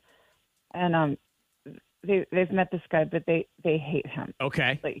everything. And they've met this guy, but they hate him.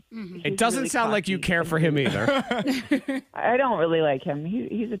 Okay. Like, it doesn't really sound like you cocky care for him either. I don't really like him.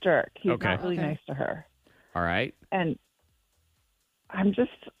 He's a jerk. He's Okay. not really nice to her. All right. And I'm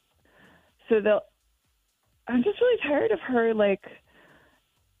just really tired of her like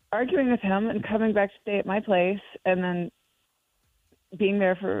arguing with him and coming back to stay at my place and then being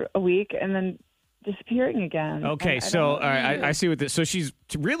there for a week and then disappearing again. Okay, And so I see what this. So she's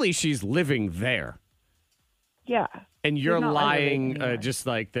living there. Yeah. And you're She's not lying living anymore. just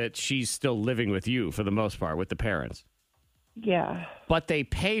like that she's still living with you for the most part, with the parents. Yeah. But they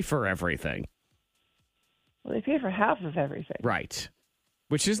pay for everything. Well, they pay for half of everything. Right.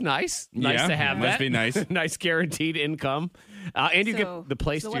 Which is nice. Nice Yeah, to have must that. be nice. Nice guaranteed income. And you So- get the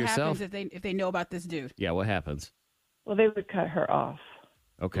place so to yourself. what happens if they know about this dude? Yeah, what happens? Well, they would cut her off.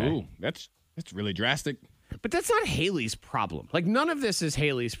 Okay. Ooh, that's really drastic. But that's not Haley's problem. Like, none of this is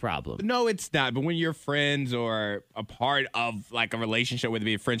Haley's problem. No, it's not. But when you're friends or a part of like a relationship, whether it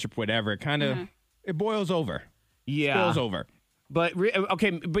be a friendship, whatever, it kind of it boils over. Yeah. Spills over. But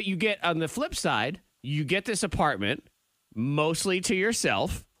but you get on the flip side, you get this apartment mostly to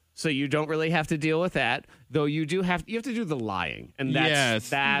yourself, so you don't really have to deal with that. Though you have to do the lying, and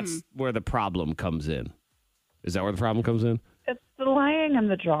that's where the problem comes in. Is that where the problem comes in? It's the lying and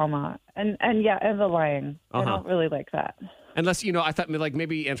the drama, and the lying. I don't really like that. Unless, I thought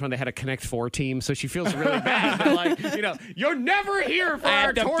maybe, Antoine, they had a Connect 4 team, so she feels really bad. They're you're never here for I our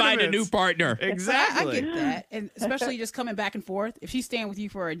have to tournaments. find a new partner. Exactly. I get that. And especially just coming back and forth. If she's staying with you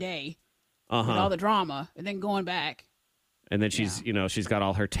for a day with Uh-huh. all the drama and then going back. And then she's, she's got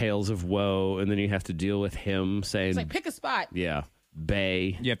all her tales of woe, and then you have to deal with him saying, It's like, pick a spot. yeah,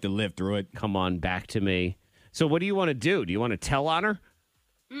 bae, You have to live through it. come on back to me. So what do you want to do? Do you want to tell on her?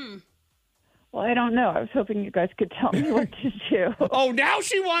 Well, I don't know. I was hoping you guys could tell me what to do. Oh, now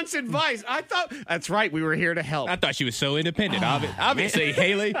she wants advice. I thought that's right. We were here to help. I thought she was so independent. Obviously,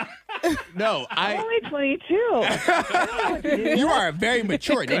 Haley. No, I'm only 22. I don't know what to do. You are a very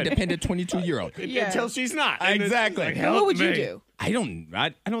mature and independent 22-year-old. Yeah. Until she's not. Exactly. Like, What help would you me. do? I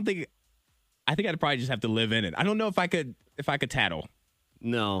don't think. I think I'd probably just have to live in it. I don't know if I could tattle.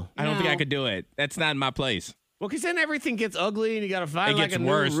 No. I don't think I No. could do it. That's not my place. Well, because then everything gets ugly and you got to find It like gets a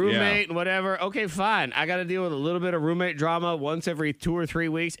worse, new roommate yeah. and whatever. Okay, fine. I got to deal with a little bit of roommate drama once every 2 or 3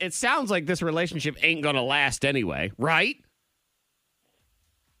 weeks. It sounds like this relationship ain't going to last anyway, right?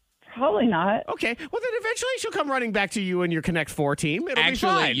 Probably not. Okay. Well, then eventually she'll come running back to you and your Connect 4 team. It'll be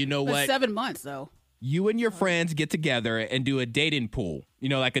Actually, fine. you know But what? 7 months, though. You and your friends get together and do a dating pool,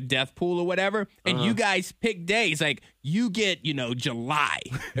 like a death pool or whatever, and you guys pick days. Like you get, July.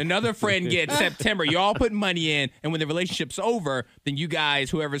 Another friend gets September. You all put money in, and when the relationship's over, then you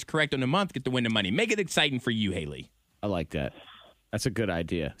guys, whoever's correct on the month, get to win the money. Make it exciting for you, Haley. I like that. That's a good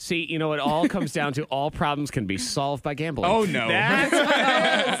idea. See, it all comes down to all problems can be solved by gambling. Oh, no. That's what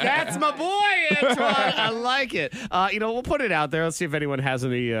it is. That's my boy, Antoine. I like it. We'll put it out there. Let's see if anyone has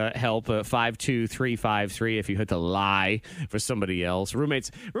any help. 52353 if you had to lie for somebody else.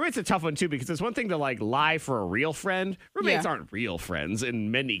 Roommates a tough one, too, because it's one thing to, lie for a real friend. Roommates Yeah. aren't real friends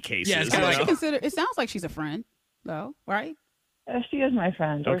in many cases. Yeah, it's I kinda think like- she it sounds like she's a friend, though, right? She is my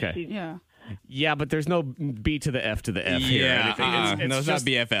friend. Or Okay. Yeah. Yeah, but there's no B to the F to the F here. or Yeah, anything. no, it's just,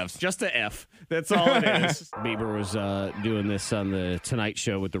 not BFFs. Just a F. That's all it is. Bieber was doing this on the Tonight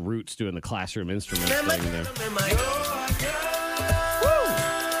Show with the Roots doing the classroom instruments thing there.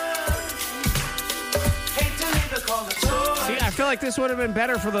 See, I feel like this would have been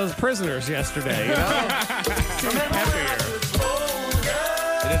better for those prisoners yesterday. Seems peppier.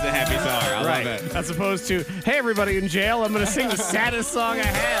 It is a happy song. I Right. love it. As opposed to, hey, everybody in jail, I'm going to sing the saddest song I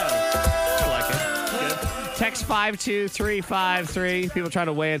have. I like it. Good. Text 52353. People trying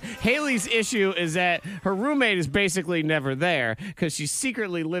to weigh in. Haley's issue is that her roommate is basically never there because she's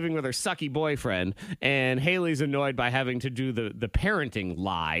secretly living with her sucky boyfriend. And Haley's annoyed by having to do the parenting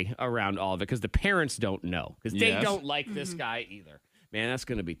lie around all of it because the parents don't know. Because they Yes. don't like this guy either. Man, that's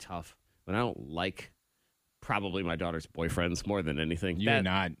going to be tough. When I don't like probably my daughter's boyfriends more than anything. You're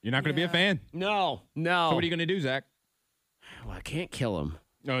not going to be a fan. No. So what are you going to do, Zach? Well, I can't kill him.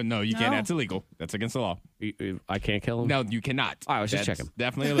 No, you can't. No. That's illegal. That's against the law. I can't kill him? No, you cannot. Oh, I was just That's checking.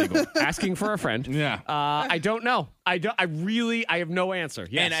 Definitely illegal. Asking for a friend. Yeah. I don't know. I have no answer.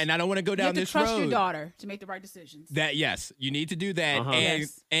 Yes. And I don't want to go You down have to this trust road. your daughter to make the right decisions. Yes, you need to do that, Uh-huh. and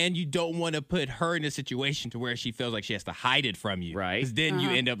Yes. and you don't want to put her in a situation to where she feels like she has to hide it from you, Right. Because then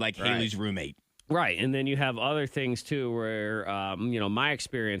you end up like Right. Haley's roommate. Right. And then you have other things, too, where, my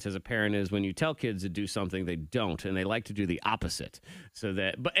experience as a parent is when you tell kids to do something, they don't. And they like to do the opposite.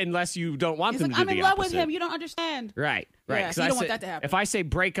 But unless you don't want He's them like, to do I'm in the love opposite. with him. You don't understand. Right. Yeah, 'Cause so you I don't want say- that to happen. If I say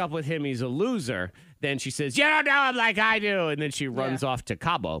break up with him, he's a loser, then she says, you don't know him like I do. And then she runs off to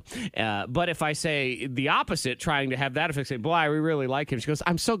Cabo. But if I say the opposite, trying to have that effect, say, boy, we really like him. She goes,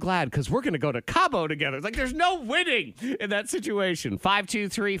 I'm so glad because we're going to go to Cabo together. It's like there's no winning in that situation.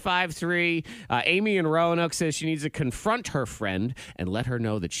 52353. Amy in Roanoke says she needs to confront her friend and let her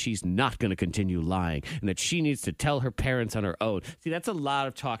know that she's not going to continue lying and that she needs to tell her parents on her own. See, that's a lot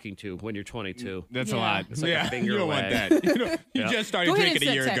of talking to when you're 22. That's a Yeah. lot. It's like a finger you don't away. want that. You just started Go ahead drinking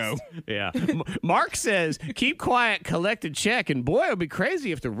a and year send ago. text. Yeah. Mark says, keep quiet, collect a check. And boy, it would be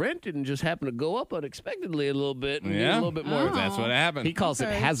crazy if the rent didn't just happen to go up unexpectedly a little bit and need a little bit more. That's what happened. He calls it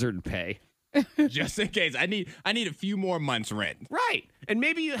Okay. hazard pay. Just in case. I need a few more months rent. Right. And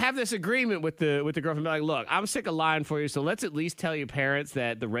maybe you have this agreement with the girlfriend. Be like, look, I'm sick of lying for you, so let's at least tell your parents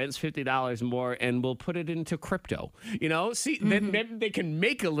that the rent's $50 more and we'll put it into crypto. See, then maybe they can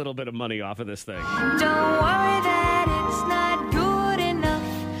make a little bit of money off of this thing. Don't worry that it's not good enough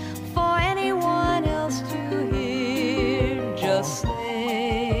for anyone else to hear. Just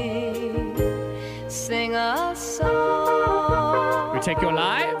sing a song. We take your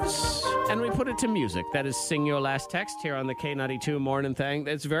lives and we put it to music. That is Sing Your Last Text here on the K92 Morning Thing.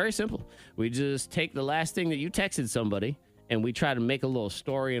 It's very simple. We just take the last thing that you texted somebody and we try to make a little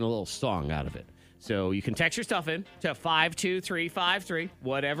story and a little song out of it. So you can text your stuff in to 52353,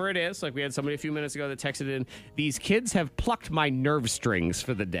 whatever it is. Like we had somebody a few minutes ago that texted in, these kids have plucked my nerve strings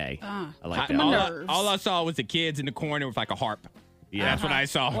for the day. I like that. All I saw was the kids in the corner with like a harp. Yeah, that's what I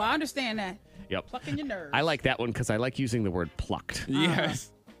saw. Well, I understand that. Yep. Plucking your nerves. I like that one because I like using the word plucked.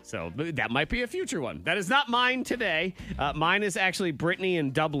 Yes. So that might be a future one. That is not mine today. Mine is actually Brittany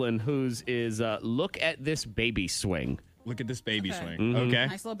in Dublin, whose is Look at This Baby Swing. Look at this baby swing. Mhm. Okay.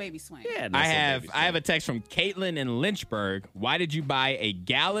 Nice little baby swing. Yeah, I have a text from Caitlin in Lynchburg. Why did you buy a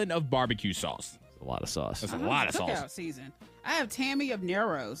gallon of barbecue sauce? That's a lot of sauce. That's a lot of Cookout sauce. season. I have Tammy of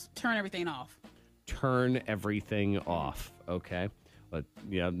Narrows. Turn everything off. Turn everything off. Okay. But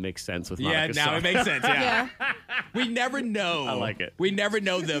yeah, it makes sense with Yeah, Monica's now song. it makes sense. Yeah. We never know. I like it. We never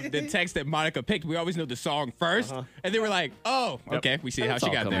know the text that Monica picked. We always know the song 1st, and then we're like, oh, okay, we see how It's she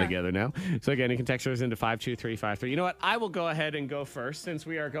all got coming there. together now. So again, you can text us into 52353. You know what? I will go ahead and go first since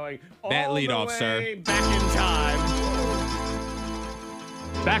we are going That all lead the off, way sir. back in time.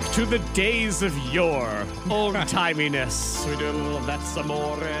 Back to the days of yore. Old timiness. We do a little of That's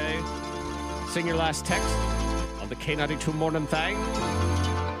Amore. Sing your last text on the K92 Morning Thing.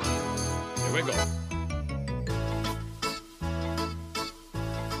 Here we go.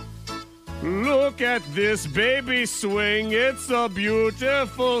 Look at this baby swing. It's a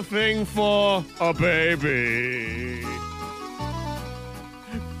beautiful thing for a baby.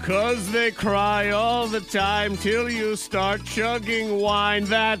 'Cause they cry all the time till you start chugging wine.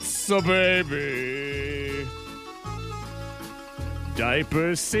 That's a baby.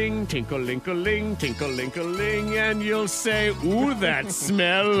 Diapers sing, tinkle-linkle-ling, tinkle-linkle-ling, and you'll say, ooh, that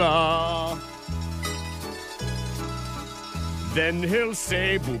smell. Then he'll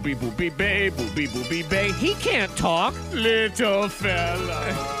say, booby, booby, bay, booby, booby, bay. He can't talk, little fella.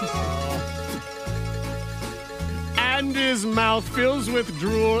 And his mouth fills with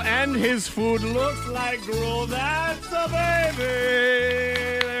drool, and his food looks like gruel. That's a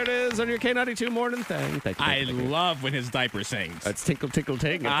baby. There it is on your K92 Morning Thing. Thank you. I love when his diaper sings. That's tinkle, tinkle,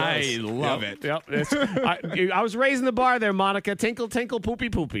 ting. I love it. it. Yep. I was raising the bar there, Monica. Tinkle, tinkle, poopy,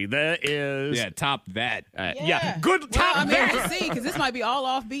 poopy. There is. Yeah, top that. Yeah. Good Well, top I mean, there. we'll see, because this might be all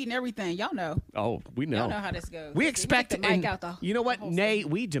offbeat and everything. Y'all know. Oh, we know. Y'all know how this goes. We See, expect take the mic and out the- you know what? the whole Nay,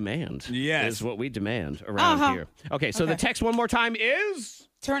 we demand. Yes. Is what we demand around here. Okay, so the text one more time is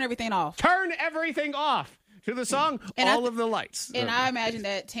Turn everything off. turn everything off to the song And I All th- of the Lights. And I imagine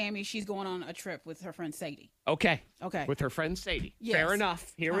that Tammy, she's going on a trip with her friend Sadie. Okay. Okay. With her friend Sadie. Yes. Fair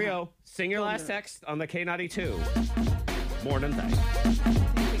enough. Here we Uh-huh. go. Sing your last Go. text on the K92 Morning Thing.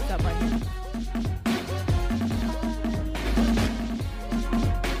 Picked up right here.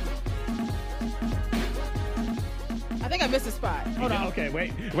 I think I missed a spot. Hold on. Okay,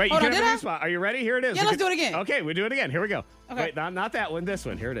 wait. You Hold on, can't did have I? a spot. Are you ready? Here it is. Yeah, We let's can- do it again. Okay, we do it again. Here we go. Okay. Wait, not that one. This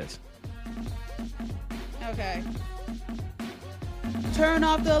one. Here it is. Okay. Turn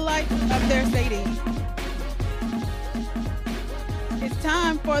off the light up there, Sadie. It's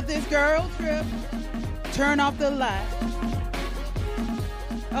time for this girl trip. Turn off the light.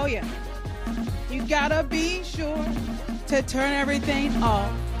 Oh yeah. You gotta be sure to turn everything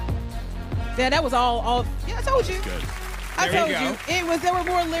off. Yeah, that was all. Yeah, I told you. Good. I There told you you. go. There were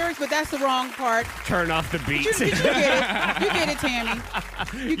more lyrics, but that's the wrong part. Turn off the You beats. get it. You get it, Tammy.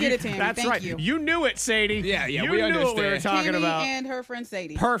 You get it, Tammy. That's Thank right. you. knew it, Sadie. Yeah, you we knew what we were understand. talking Tammy about. and her friend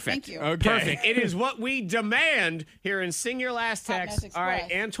Sadie. Perfect. Thank you. Okay. Perfect. It is what we demand here in Sing Your Last Hot Text. Mess All right,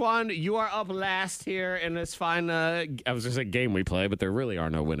 Express. Antoine, you are up last here in this fine, I was going to say game we play, but there really are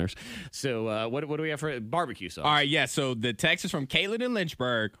no winners. So what do we have for barbecue sauce? All right, yeah. So the text is from Caitlin in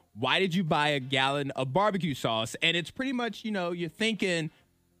Lynchburg. Why did you buy a gallon of barbecue sauce? And it's pretty much, you're thinking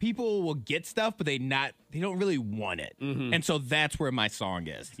people will get stuff, but they don't really want it. And so that's where my song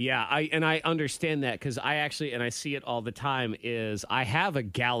is. Yeah, I understand that because I actually, and I see it all the time, is I have a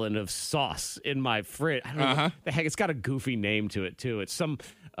gallon of sauce in my fridge. I don't know what the heck, it's got a goofy name to it too. It's some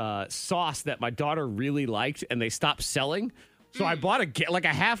sauce that my daughter really liked and they stopped selling. So I bought a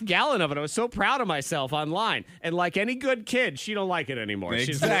half gallon of it. I was so proud of myself online. And like any good kid, she don't like it anymore.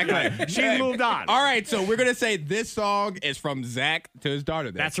 Exactly. She moved on. All right, so we're going to say this song is from Zach to his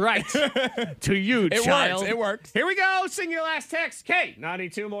daughter. Then. That's right. To you, It child. works. It works. Here we go. Sing your last text.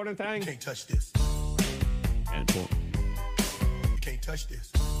 K92 Morning Thing. Can't touch this. And four. You can't touch this.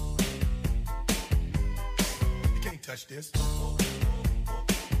 You can't touch this. You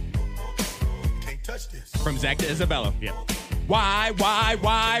can't touch this. From Zach to Isabella. Yeah.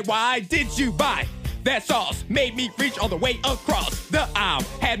 Why did you buy that sauce? Made me reach all the way across the aisle.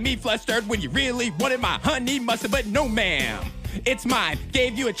 Had me flustered when you really wanted my honey mustard, but no ma'am. It's mine.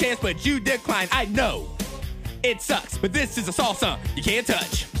 Gave you a chance, but you declined. I know it sucks, but this is a salsa you can't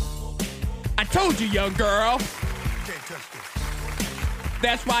touch. I told you, young girl. You can't touch this.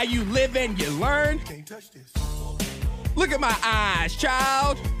 That's why you live and you learn. You can't touch this. Look at my eyes,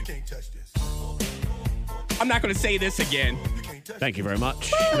 child. You can't touch this. I'm not going to say this again. You can't touch Thank you very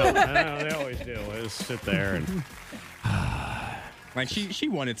much. No, they always do. They just sit there and. Like she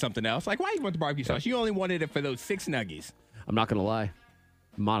wanted something else. Like, why you want the barbecue sauce? You only wanted it for those 6 nuggies. I'm not going to lie.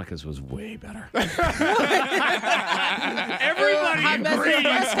 Monica's was way better. Hot mess of the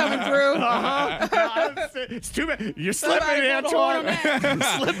press coming through. It's too bad. You're slipping, Antoine.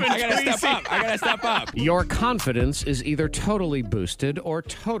 Slipping, I gotta step up. Your confidence is either totally boosted or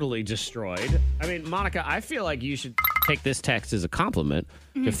totally destroyed. I mean, Monica, I feel like you should take this text as a compliment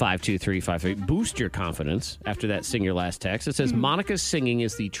to 52353. Boost your confidence after that Sing Your Last text. It says, Monica's singing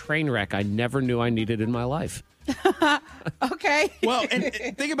is the train wreck I never knew I needed in my life. Okay. Well, and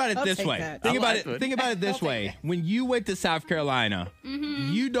think about it I'll this take way. that. Think about it I'll this take way. that. When you went to South Carolina,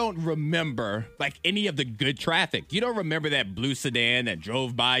 you don't remember like any of the good traffic. You don't remember that blue sedan that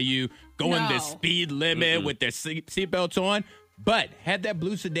drove by you going the No. speed limit with their seatbelts on. But had that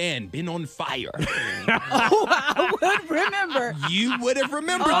blue sedan been on fire, I would remember. you would have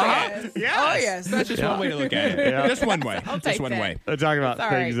remembered that. Yes. Oh, yes. That's just one way to look at it. Just one way. I'll Just take one that. way. They're talking about It's all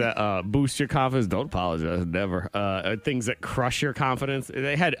things right. that boost your confidence. Don't apologize. Never. Things that crush your confidence.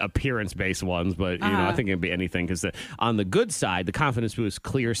 They had appearance-based ones, but you know, I think it'd be anything because on the good side, the confidence boost: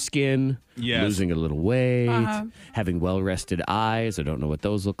 clear skin, Yes. losing a little weight, having well-rested eyes. I don't know what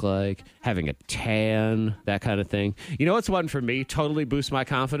those look like. Having a tan, that kind of thing. You know what's one for me? Totally boosts my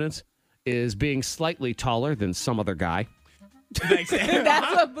confidence is being slightly taller than some other guy. Thanks.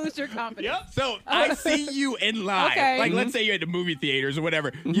 That's what boosts your confidence. So I see you in line. Okay. Like, let's say you're at the movie theaters or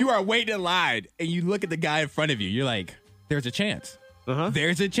whatever. You are waiting in line, and you look at the guy in front of you. You're like, there's a chance.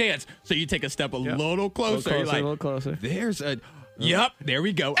 There's a chance. So you take a step a little closer. You're like, a little closer. there's a... Yep, there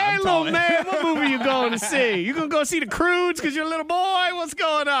we go. Hey, I'm little tall. man, what movie you going to see? You gonna go see The Croods because you're a little boy? What's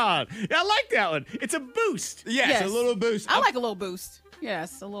going on? Yeah, I like that one. It's a boost. Yes, a little boost. I like a little boost.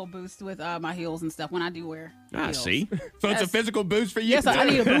 Yes, a little boost with my heels and stuff when I do wear heels. See? So it's a physical boost for you? Yes, I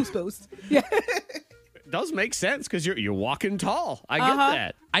need a boost. Yeah. It does make sense because you're walking tall. I get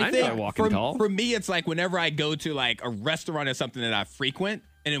that. I enjoy think walking tall. for me, it's like whenever I go to like a restaurant or something that I frequent,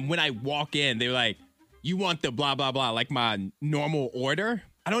 and then when I walk in, they're like, you want the blah, blah, blah, like my normal order?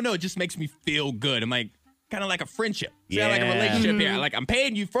 I don't know. It just makes me feel good. I'm like, kind of like a friendship. It's kinda like a relationship here. Like, I'm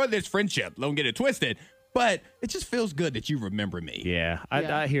paying you for this friendship. Don't get it twisted. But it just feels good that you remember me. Yeah,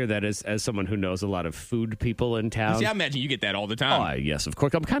 I hear that as someone who knows a lot of food people in town. See, I imagine you get that all the Oh, time. yes, of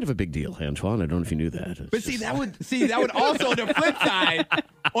course. I'm kind of a big deal, Antoine. I don't know if you knew that. It's But just- see, that would also on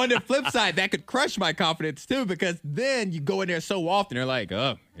the flip side, that could crush my confidence too, because then you go in there so often, they're like,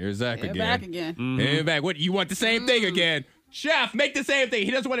 oh, here's Zach They're again. back again. Hey, back. What you want the same thing again? Chef, make the same thing.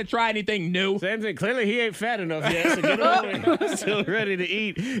 He doesn't want to try anything new. Same thing. Clearly, he ain't fat enough yet, so get over it. Still ready to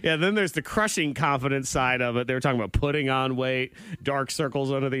eat. Yeah, then there's the crushing confidence side of it. They were talking about putting on weight, dark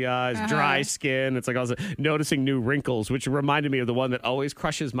circles under the eyes, dry skin. It's like also noticing new wrinkles, which reminded me of the one that always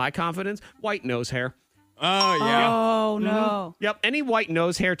crushes my confidence, white nose hair. Oh yeah. Oh, no. Yep. Any white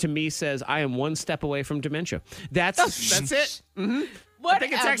nose hair to me says I am one step away from dementia. That's it. I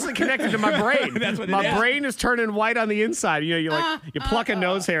think it's actually connected to my brain. That's what it my is. brain is turning white on the inside. You know, you like you pluck a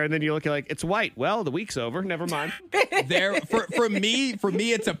nose hair and then you look like it's white. Well, the week's over. Never mind. There for me,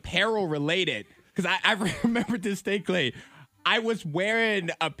 it's apparel related because I remember distinctly. I was wearing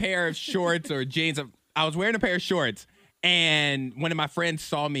a pair of shorts or jeans. I was wearing a pair of shorts, and one of my friends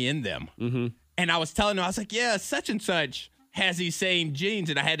saw me in them. Mm-hmm. And I was telling them, I was like, "Yeah, such and such has these same jeans,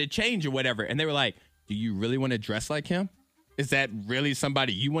 and I had to change or whatever." And they were like, "Do you really want to dress like him? Is that really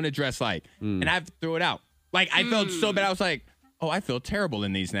somebody you want to dress like?" And I have to throw it out. Like, I felt so bad. I was like, oh, I feel terrible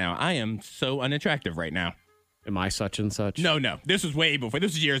in these now. I am so unattractive right now. Am I such and such? No. This was way before.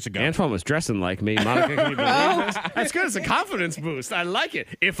 This was years ago. Antoine was dressing like me. Monica, can you believe this? That's good. It's a confidence boost. I like it.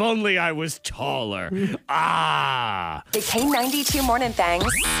 If only I was taller. Ah. The K92 Morning Thang.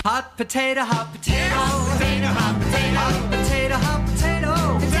 Hot potato, hot potato. Potato, hot potato. Hot potato, hot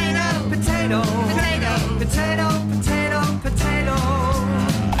potato. Potato, potato. Potato, potato, potato, potato.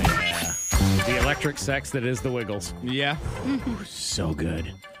 The electric sex that is the Wiggles. Yeah. So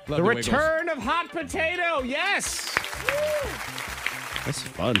good. Love the the Wiggles. return of hot potato. Yes. That's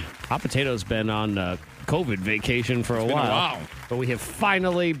fun. Hot Potato's been on COVID vacation for a been a while. while. But we have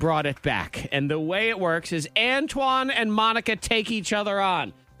finally brought it back. And the way it works is Antoine and Monica take each other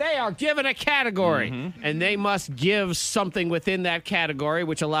on. They are given a category, and they must give something within that category,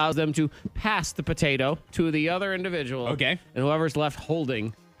 which allows them to pass the potato to the other individual. Okay. And whoever's left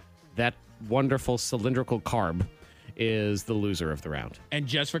holding that wonderful cylindrical carb is the loser of the round. And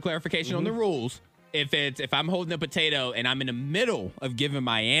just for clarification on the rules, if I'm holding a potato and I'm in the middle of giving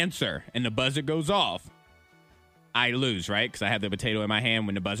my answer and the buzzer goes off, I lose, right? Because I have the potato in my hand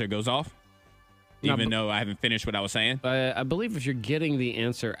when the buzzer goes off, even though I haven't finished what I was saying. I believe if you're getting the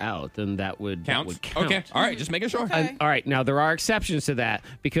answer out, then that would count. Okay, all right, just making sure. Okay. All right, now there are exceptions to that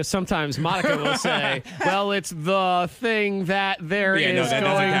because sometimes Monica will say, "Well, it's the thing that there is that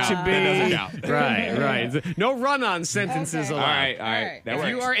going doesn't to count. be." That doesn't count. Right. No run-on sentences allowed. All right. That If works.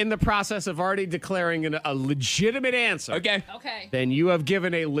 you are in the process of already declaring a legitimate answer, Okay. then you have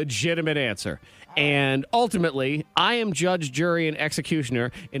given a legitimate answer. And ultimately, I am judge, jury, and executioner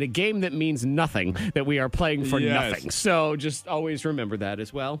in a game that means nothing, that we are playing for Yes. nothing. So just always remember that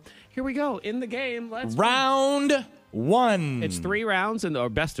as well. Here we go. In the game, let's Round 1. It's 3 rounds, or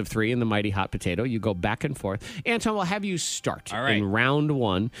best of 3 in the Mighty Hot Potato. You go back and forth. Anton, we'll have you start. All right. In round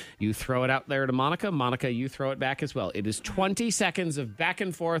 1. You throw it out there to Monica. Monica, you throw it back as well. It is 20 seconds of back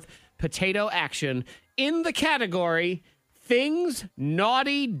and forth potato action in the category Things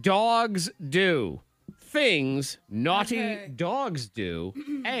Naughty Dogs Do. Things Naughty Dogs Do.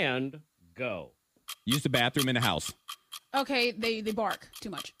 And go. Use the bathroom in the house. Okay, they bark too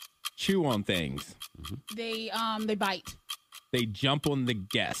much. Chew on things. They bite. They jump on the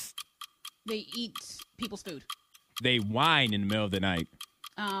guests. They eat people's food. They whine in the middle of the night.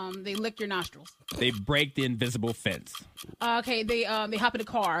 They lick your nostrils. They break the invisible fence. Okay, they hop in a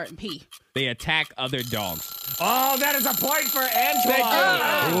car and pee. They attack other dogs. Oh, that is a point for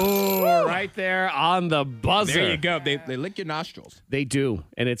Antoine. Ooh, right there on the buzzer. There you go. They lick your nostrils. They do,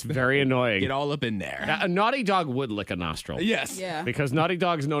 and it's very annoying. Get all up in there. Now, a naughty dog would lick a nostril. Yes. Yeah. Because naughty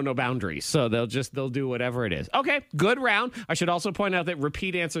dogs know no boundaries, so they'll do whatever it is. Okay, good round. I should also point out that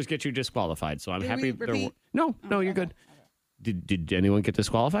repeat answers get you disqualified, so I'm Did happy. we repeat? No, you're good. Did anyone get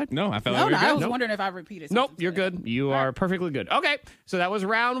disqualified? No, I felt No, like we were I good. was Nope. wondering if I repeated something. Nope, you're good. You are perfectly good. Okay, so that was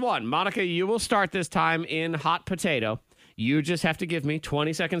round 1. Monica, you will start this time in hot potato. You just have to give me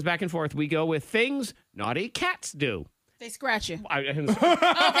 20 seconds back and forth. We go with things naughty cats do. They scratch you. And Okay.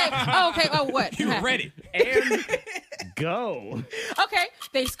 Oh, what? You were ready. go. Okay,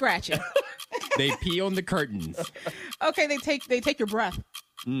 they scratch you. They pee on the curtains. Okay, they take your breath.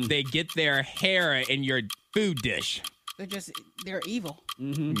 They get their hair in your food dish. They're evil.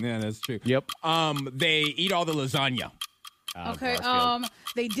 Yeah, that's true. Yep. They eat all the lasagna. Okay.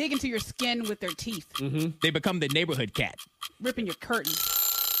 They dig into your skin with their teeth, They become the neighborhood cat. ripping your curtains.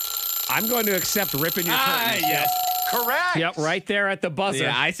 I'm going to accept ripping your curtains. Yes. Correct. Yep, right there at the buzzer.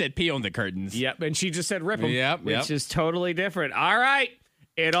 Yeah, I said pee on the curtains. Yep, and she just said rip them, Yep, which yep. is totally different. All right,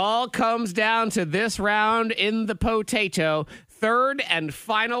 it all comes down to this round in the potato, third and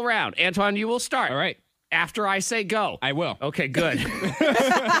final round. Antoine, you will start. All right. After I say go. I will. Okay, good.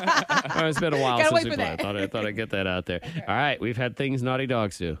 It's been a while Gotta since wait we for played. that. I thought I'd get that out there. All right, we've had things naughty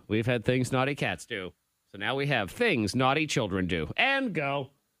dogs do. We've had things naughty cats do. So now we have things naughty children do. And go.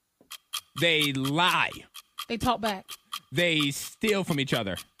 They lie. They talk back. They steal from each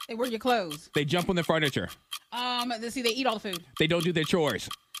other. They wear your clothes. They jump on the furniture. They eat all the food. They don't do their chores.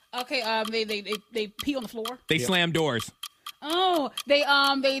 Okay. They pee on the floor. They slam doors. Oh, they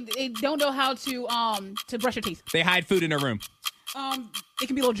don't know how to brush your teeth. They hide food in their room. They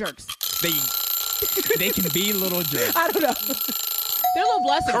can be little jerks. They can be little jerks. I don't know. They're little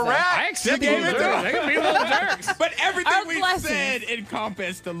blessings. though. Correct. I accept You gave little it to jerks. him. They can be little jerks. But everything Our we blessings. said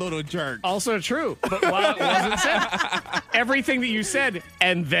encompassed the little jerk. Also true, but what wasn't said? Everything that you said,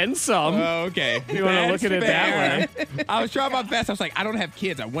 and then some. Oh, okay. You wanna That's look at it that fair. I was trying my best. I was like, I don't have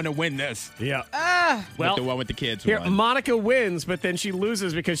kids. I want to win this. Yeah. Well, Well, the one with the kids Here, won. Monica wins, but then she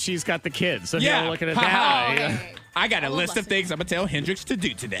loses because she's got the kids. So Yeah. yeah, look at it Ha that ha. way. Okay. I got a little list of blessing. things I'm going to tell Hendrix to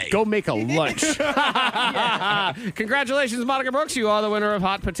do today. Go make a lunch. Congratulations, Monica Brooks. You are the winner of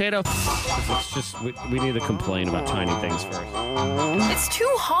Hot Potato. It's just, we need to complain about tiny things first. It's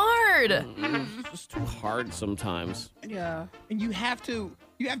too hard. It's just too hard sometimes. Yeah. And you have to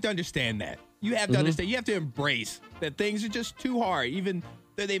understand that. You have to understand. You have to embrace that things are just too hard, even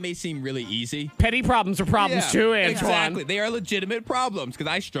though they may seem really easy. Petty problems are problems Yeah, too, Antoine. Exactly. They are legitimate problems because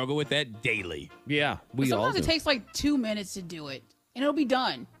I struggle with that daily. Yeah, we all Sometimes do. it takes like 2 minutes to do it, and it'll be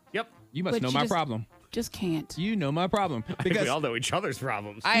done. Yep. You must But know you my just- problem. Just can't. You know my problem. I think Because we all know each other's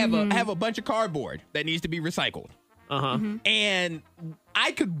problems. I have a bunch of cardboard that needs to be recycled. Uh-huh. And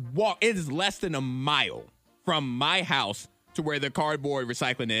I could walk, it is less than a mile from my house to where the cardboard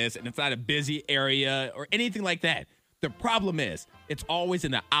recycling is, and it's not a busy area or anything like that. The problem is, it's always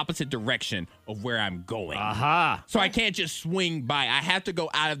in the opposite direction of where I'm going. Aha. So I can't just swing by. I have to go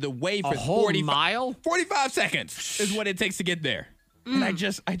out of the way for A whole 45 mile? 45 seconds is what it takes to get there. And I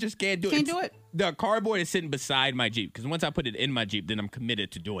just can't do it. Can't do it? The cardboard is sitting beside my Jeep because once I put it in my Jeep, then I'm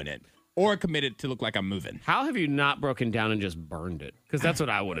committed to doing it or committed to look like I'm moving. How have you not broken down and just burned it? Because that's what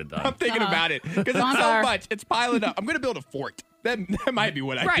I would have done. I'm thinking about it because it's so much. It's piling up. I'm going to build a fort. That might be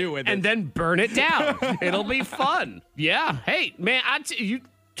what I do with it. And then burn it down. It'll be fun. Yeah. Hey, man,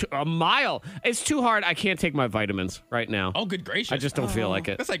 a mile. It's too hard. I can't take my vitamins right now. Oh, good gracious. I just don't feel like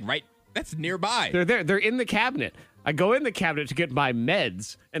it. That's like that's nearby. They're there. They're in the cabinet. I go in the cabinet to get my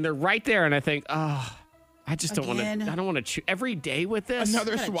meds, and they're right there, and I think, oh, I just don't want to. I don't want to chew every day with this.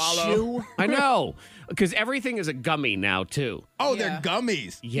 Another swallow. I know, because everything is a gummy now, too. Oh, they're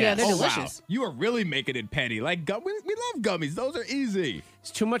gummies. Yeah, they're delicious. Wow. You are really making it petty. Like, we love gummies. Those are easy. It's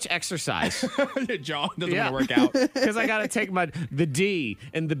too much exercise. Your jaw doesn't want to work out. Because I got to take the D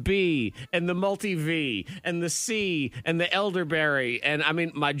and the B and the multi-V and the C and the elderberry. And I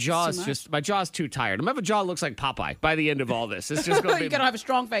mean, my jaw's too tired. I'm going to have a jaw that looks like Popeye by the end of all this. It's just going to be. You're going to have a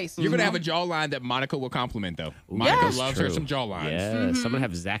strong face. You're going to have a jawline that Monica will compliment, though. Monica loves her some jawlines. Yeah, I'm going to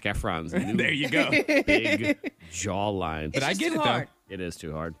have Zac Efron's. There you go. Big jawline. But I get it, hard. though. It is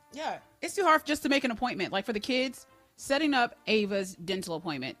too hard. Yeah. It's too hard just to make an appointment. Like for the kids, setting up Ava's dental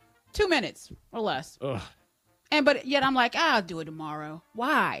appointment, 2 minutes or less. Ugh. But yet I'm like, I'll do it tomorrow.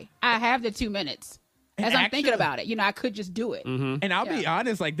 Why? I have the 2 minutes. As I'm thinking about it, I could just do it. Mm-hmm. And I'll be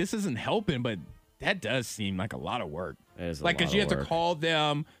honest, like this isn't helping, but that does seem like a lot of work. Like, because you have to call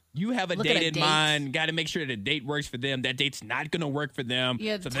them. You have a date in mind. Got to make sure the date works for them. That date's not going to work for them.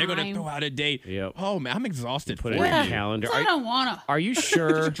 Yeah, so they're going to throw out a date. Yep. Oh, man, I'm exhausted. Put it in the calendar. I don't want to. Are you sure?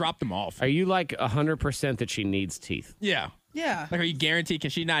 Just drop them off. Are you like 100% that she needs teeth? Yeah. Yeah. Like, are you guaranteed? Can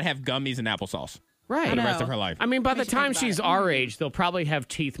she not have gummies and applesauce? Right. For the rest of her life. I mean, by the time she's our age, they'll probably have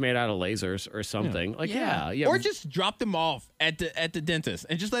teeth made out of lasers or something. Like, yeah. Or just drop them off at the dentist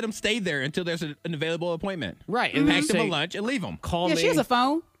and just let them stay there until there's an available appointment. Right. And pack them a lunch and leave them. Call me. She has a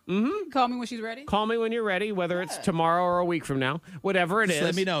phone. Mm-hmm. Call me when she's ready. Call me when you're ready, whether it's tomorrow or a week from now, whatever it is.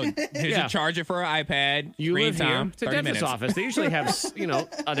 Let me know. Here's a charger for her iPad. You screen live time, here. It's a 30 dentist's minutes. office. They usually have,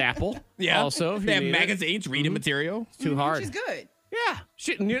 an Apple. Yeah. Also, if they have you need magazines, reading material. It's too hard. She's good. Yeah.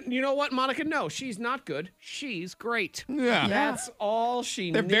 You know what, Monica? No, she's not good. She's great. Yeah. That's all she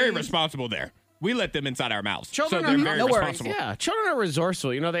needs. They're very responsible there. We let them inside our mouths. Children so they're are very no responsible. Yeah, children are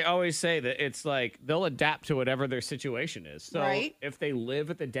resourceful. They always say that it's like they'll adapt to whatever their situation is. So if they live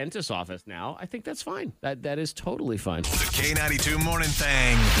at the dentist's office now, I think that's fine. That is totally fine. The K92 Morning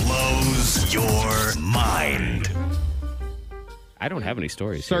Thang blows your mind. I don't have any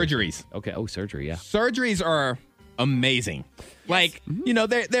stories. Surgeries. Here. Okay. Oh, surgery. Yeah. Surgeries are amazing. Like,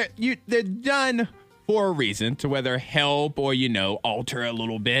 they're done for a reason to whether help or, alter a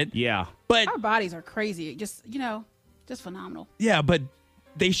little bit. Yeah. But our bodies are crazy. Just phenomenal. Yeah, but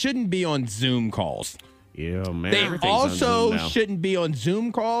they shouldn't be on Zoom calls. Yeah, man. They also shouldn't be on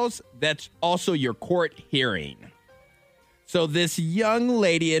Zoom calls. That's also your court hearing. So this young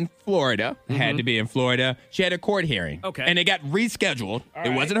lady in Florida, had to be in Florida, she had a court hearing. Okay. And it got rescheduled.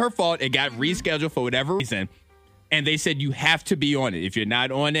 It wasn't her fault. It got rescheduled for whatever reason. And they said you have to be on it. If you're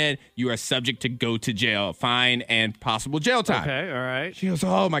not on it, you are subject to go to jail, fine, and possible jail time. Okay, all right. She goes,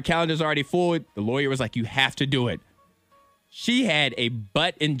 oh, my calendar's already full. The lawyer was like, you have to do it. She had a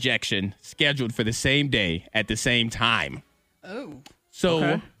butt injection scheduled for the same day at the same time. Oh.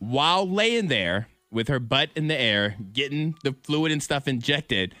 So while laying there with her butt in the air, getting the fluid and stuff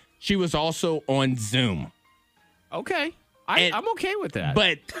injected, she was also on Zoom. Okay. I'm okay with that.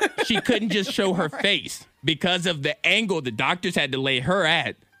 But she couldn't just show her face. Because of the angle the doctors had to lay her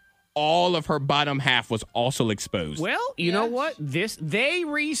at, all of her bottom half was also exposed. Well, you know what? They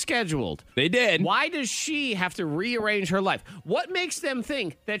rescheduled. They did. Why does she have to rearrange her life? What makes them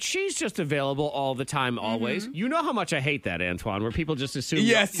think that she's just available all the time, always? You know how much I hate that, Antoine, where people just assume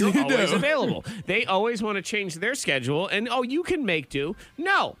you're always available. They always want to change their schedule, and, you can make do.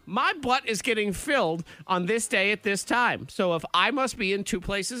 No, my butt is getting filled on this day at this time. So if I must be in 2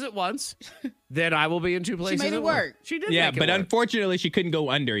 places at once, then I will be in 2 places made it at once. work. She did Yeah, make it but work. unfortunately, she couldn't go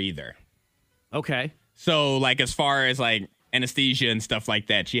under either. Okay. So, as far as, anesthesia and stuff like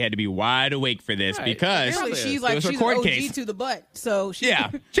that, she had to be wide awake for this because Apparently she's it was a she's court an OG case. to the butt. So she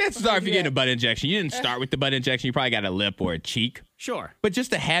Chances are if you get a butt injection, you didn't start with the butt injection, you probably got a lip or a cheek. Sure. But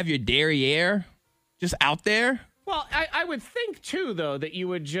just to have your derriere just out there. Well, I would think, too, though, that you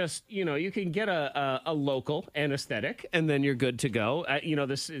would just, you can get a local anesthetic, and then you're good to go.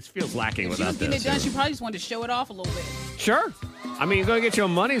 It feels lacking If she without was getting this. it done, she probably just wanted to show it off a little bit. Sure. I mean, you're going to get your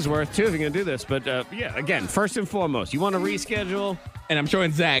money's worth, too, if you're going to do this. But, again, first and foremost, you want to reschedule. And I'm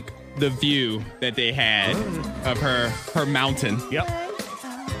showing Zach the view that they had of her mountain. Yep.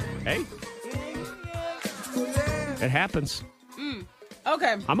 Hey. It happens.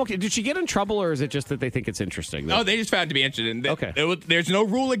 Okay. I'm okay. Did she get in trouble, or is it just that they think it's interesting? No, they just found it to be interesting. Okay. There's no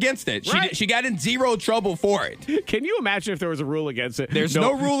rule against it. Right. She got in zero trouble for it. Can you imagine if there was a rule against it? There's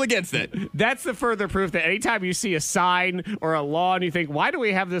no rule against it. That's the further proof that anytime you see a sign or a law and you think, why do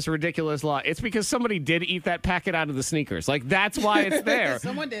we have this ridiculous law? It's because somebody did eat that packet out of the sneakers. Like, that's why it's there.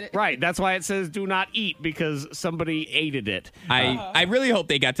 Someone did it. Right. That's why it says do not eat, because somebody ate it. I really hope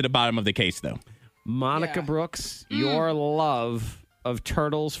they got to the bottom of the case, though. Monica Brooks, your love of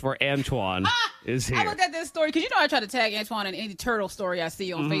turtles for Antoine is here. I looked at this story because I try to tag Antoine in any turtle story I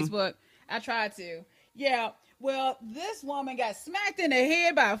see on Facebook. I tried to. Yeah. Well, this woman got smacked in the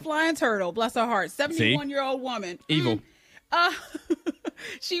head by a flying turtle. Bless her heart. 71-year-old woman. Evil.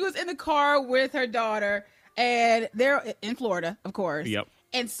 She was in the car with her daughter, and they're in Florida, of course. Yep.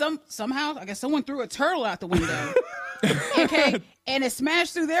 And somehow, I guess someone threw a turtle out the window. Okay. And it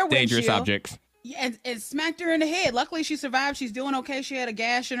smashed through their windshield. Dangerous objects. Yeah, and smacked her in the head. Luckily, she survived. She's doing okay. She had a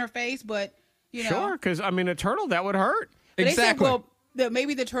gash in her face, but, Sure, because, a turtle, that would hurt. But Exactly. They said, well,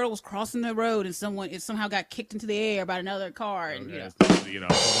 maybe the turtle was crossing the road and it somehow got kicked into the air by another car. And, Why did the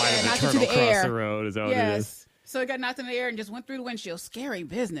knocked turtle into the cross air. the road? Is that what it is? So it got knocked in the air and just went through the windshield. Scary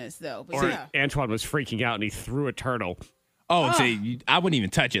business, though. But Or yeah. Antoine was freaking out and he threw a turtle. Oh, see, I wouldn't even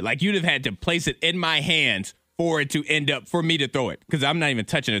touch it. Like, you'd have had to place it in my hands for it to end up, for me to throw it, because I'm not even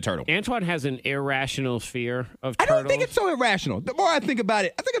touching a turtle. Antoine has an irrational fear of I turtles. don't think it's so irrational. The more I think about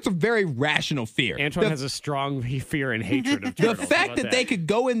it, I think it's a very rational fear. Antoine has a strong fear and hatred of turtles. The fact that they could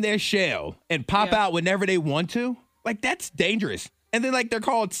go in their shell and pop out whenever they want to, like, that's dangerous. And then, like, they're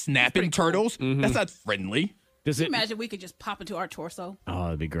called snapping turtles. That's not friendly. Does Can you imagine we could just pop into our torso? Oh,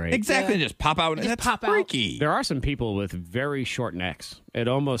 that'd be great. Exactly. Yeah. Just pop out. Just That's pop out. freaky. There are some people with very short necks. It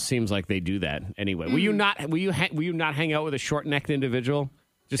almost seems like they do that anyway. Will you not? Will you not hang out with a short-necked individual?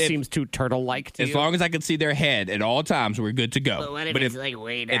 Just seems too turtle-like to As you. long as I can see their head at all times, we're good to go. But what if But it's like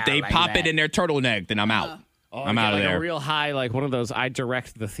way down if they like pop that? it in their turtleneck, then I'm out. I'm out of like there. a real high, like one of those. I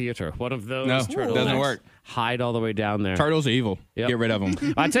direct the theater. One of those. No, turtlenecks. doesn't work. Hide all the way down there. Turtles are evil. Yep. Get rid of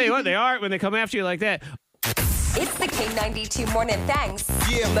them. I tell you what, they are when they come after you like that. It's the K92 Morning Thangs.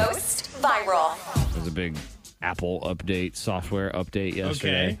 Most viral. There's a big Apple update, software update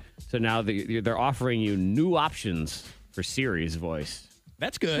yesterday. Okay. So now they're offering you new options for Siri's voice.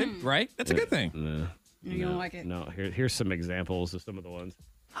 That's good, right? That's a good thing. You don't like it? No, here's some examples of some of the ones.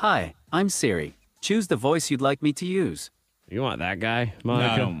 Hi, I'm Siri. Choose the voice you'd like me to use. You want that guy,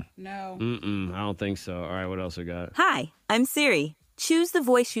 Monica? No. I don't think so. All right, what else we got? Hi, I'm Siri. Choose the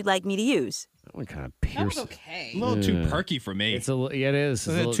voice you'd like me to use. That one kind of That was pierces. okay. A little too perky for me. It's it is. There's It's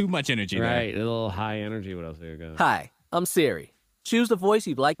a little, too much energy there. Right, a little high energy. What else we got? Hi, I'm Siri. Choose the voice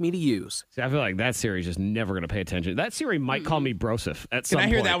you'd like me to use. See, I feel like that Siri's just never going to pay attention. That Siri might call me Broseph at some Can I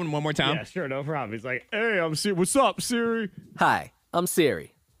point. hear that one more time? Yeah, sure, no problem. He's like, hey, I'm Siri. What's up, Siri? Hi, I'm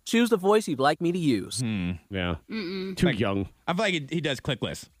Siri. Choose the voice you'd like me to use. Yeah. Too young. I feel like he does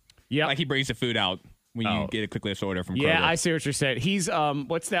clickless. Yeah. Like he brings the food out when you get a clickless order from Kroger. Yeah, I see what you're saying. He's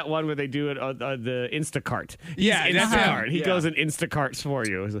what's that one where they do it the Instacart? He's Yeah, that's Instacart. him. He Yeah. goes and Instacarts for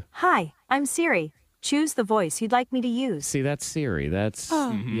you. Hi, I'm Siri. Choose the voice you'd like me to use. See, that's Siri. That's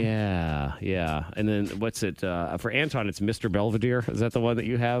yeah. And then what's it for Anton? It's Mr. Belvedere. Is that the one that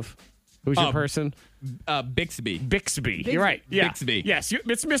you have? Who's your person? Bixby. Bixby. You're right. Yeah. Bixby. Yes,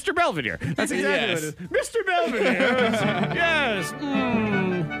 it's Mr. Belvedere. That's exactly Yes. what it is. Mr. Belvedere. Yes.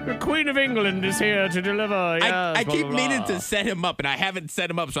 The Queen of England is here to deliver. Yes, I blah, keep blah, meaning blah. to set him up, and I haven't set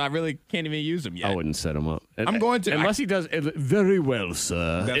him up, so I really can't even use him yet. I wouldn't set him up. I'm going to. Unless he does very well,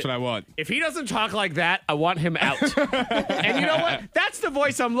 sir. That's what I want. If he doesn't talk like that, I want him out. And you know what? That's the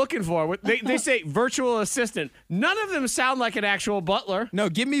voice I'm looking for. They say virtual assistant. None of them sound like an actual butler. No,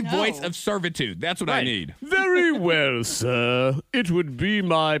 give me voice of servitude. That's what I Right. need. Very well, sir. It would be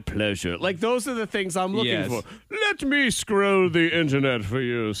my pleasure. Like, those are the things I'm looking Yes. for. Let me scroll the internet for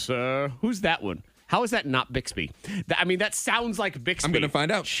you, sir. Who's that one? How is that not Bixby? That sounds like Bixby. I'm going to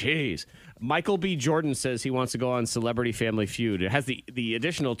find out. Jeez. Michael B. Jordan says he wants to go on Celebrity Family Feud. It has the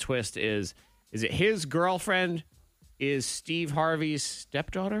additional twist is it his girlfriend is Steve Harvey's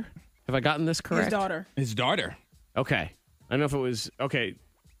stepdaughter? Have I gotten this correct? His daughter. His daughter. Okay. I don't know if it was, okay.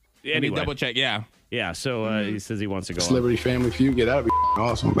 Let me Anyway. double check. Yeah. Yeah, so he says he wants to go on. Celebrity Family Feud. Yeah, that'd be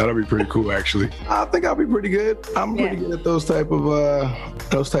awesome. That'd be pretty cool, actually. I think I'll be pretty good. I'm pretty good at those type of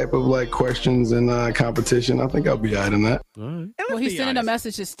like questions and competition. I think I'll be all right in that. All right. Well, he's sending a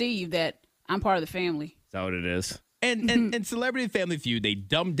message to Steve that I'm part of the family. Is that what it is? And Celebrity Family Feud, they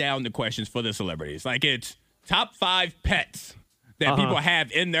dumb down the questions for the celebrities. Like, it's top 5 pets that people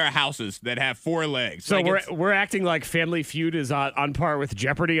have in their houses that have 4 legs. So Like, we're acting like Family Feud is on par with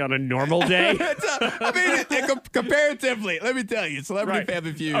Jeopardy on a normal day. Comparatively, let me tell you, Celebrity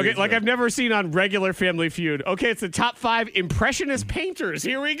Family Feud. Okay, like I've never seen on regular Family Feud. Okay, it's the top 5 impressionist painters.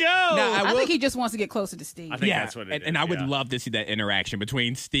 Here we go. Now, I think he just wants to get closer to Steve. I think that's what it is. And I would love to see that interaction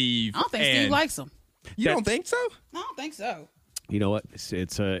between Steve. I don't think and Steve likes him. You don't think so? I don't think so. You know what?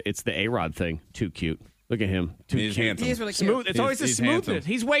 It's the A-Rod thing. Too cute. Look at him. Too He's cute. handsome. He is really cute. Smooth. It's always the he's smoothness.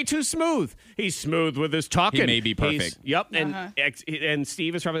 handsome. He's way too smooth. He's smooth with his talking. He may be perfect. Yep. And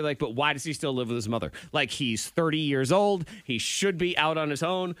Steve is probably like, but why does he still live with his mother? Like, he's 30 years old. He should be out on his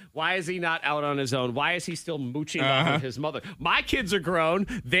own. Why is he not out on his own? Why is he still mooching off of his mother? My kids are grown.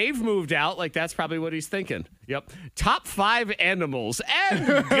 They've moved out. Like, that's probably what he's thinking. Yep. Top 5 animals. And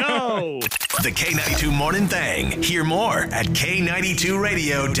go. The K92 Morning Thang. Hear more at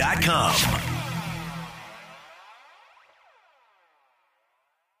K92Radio.com.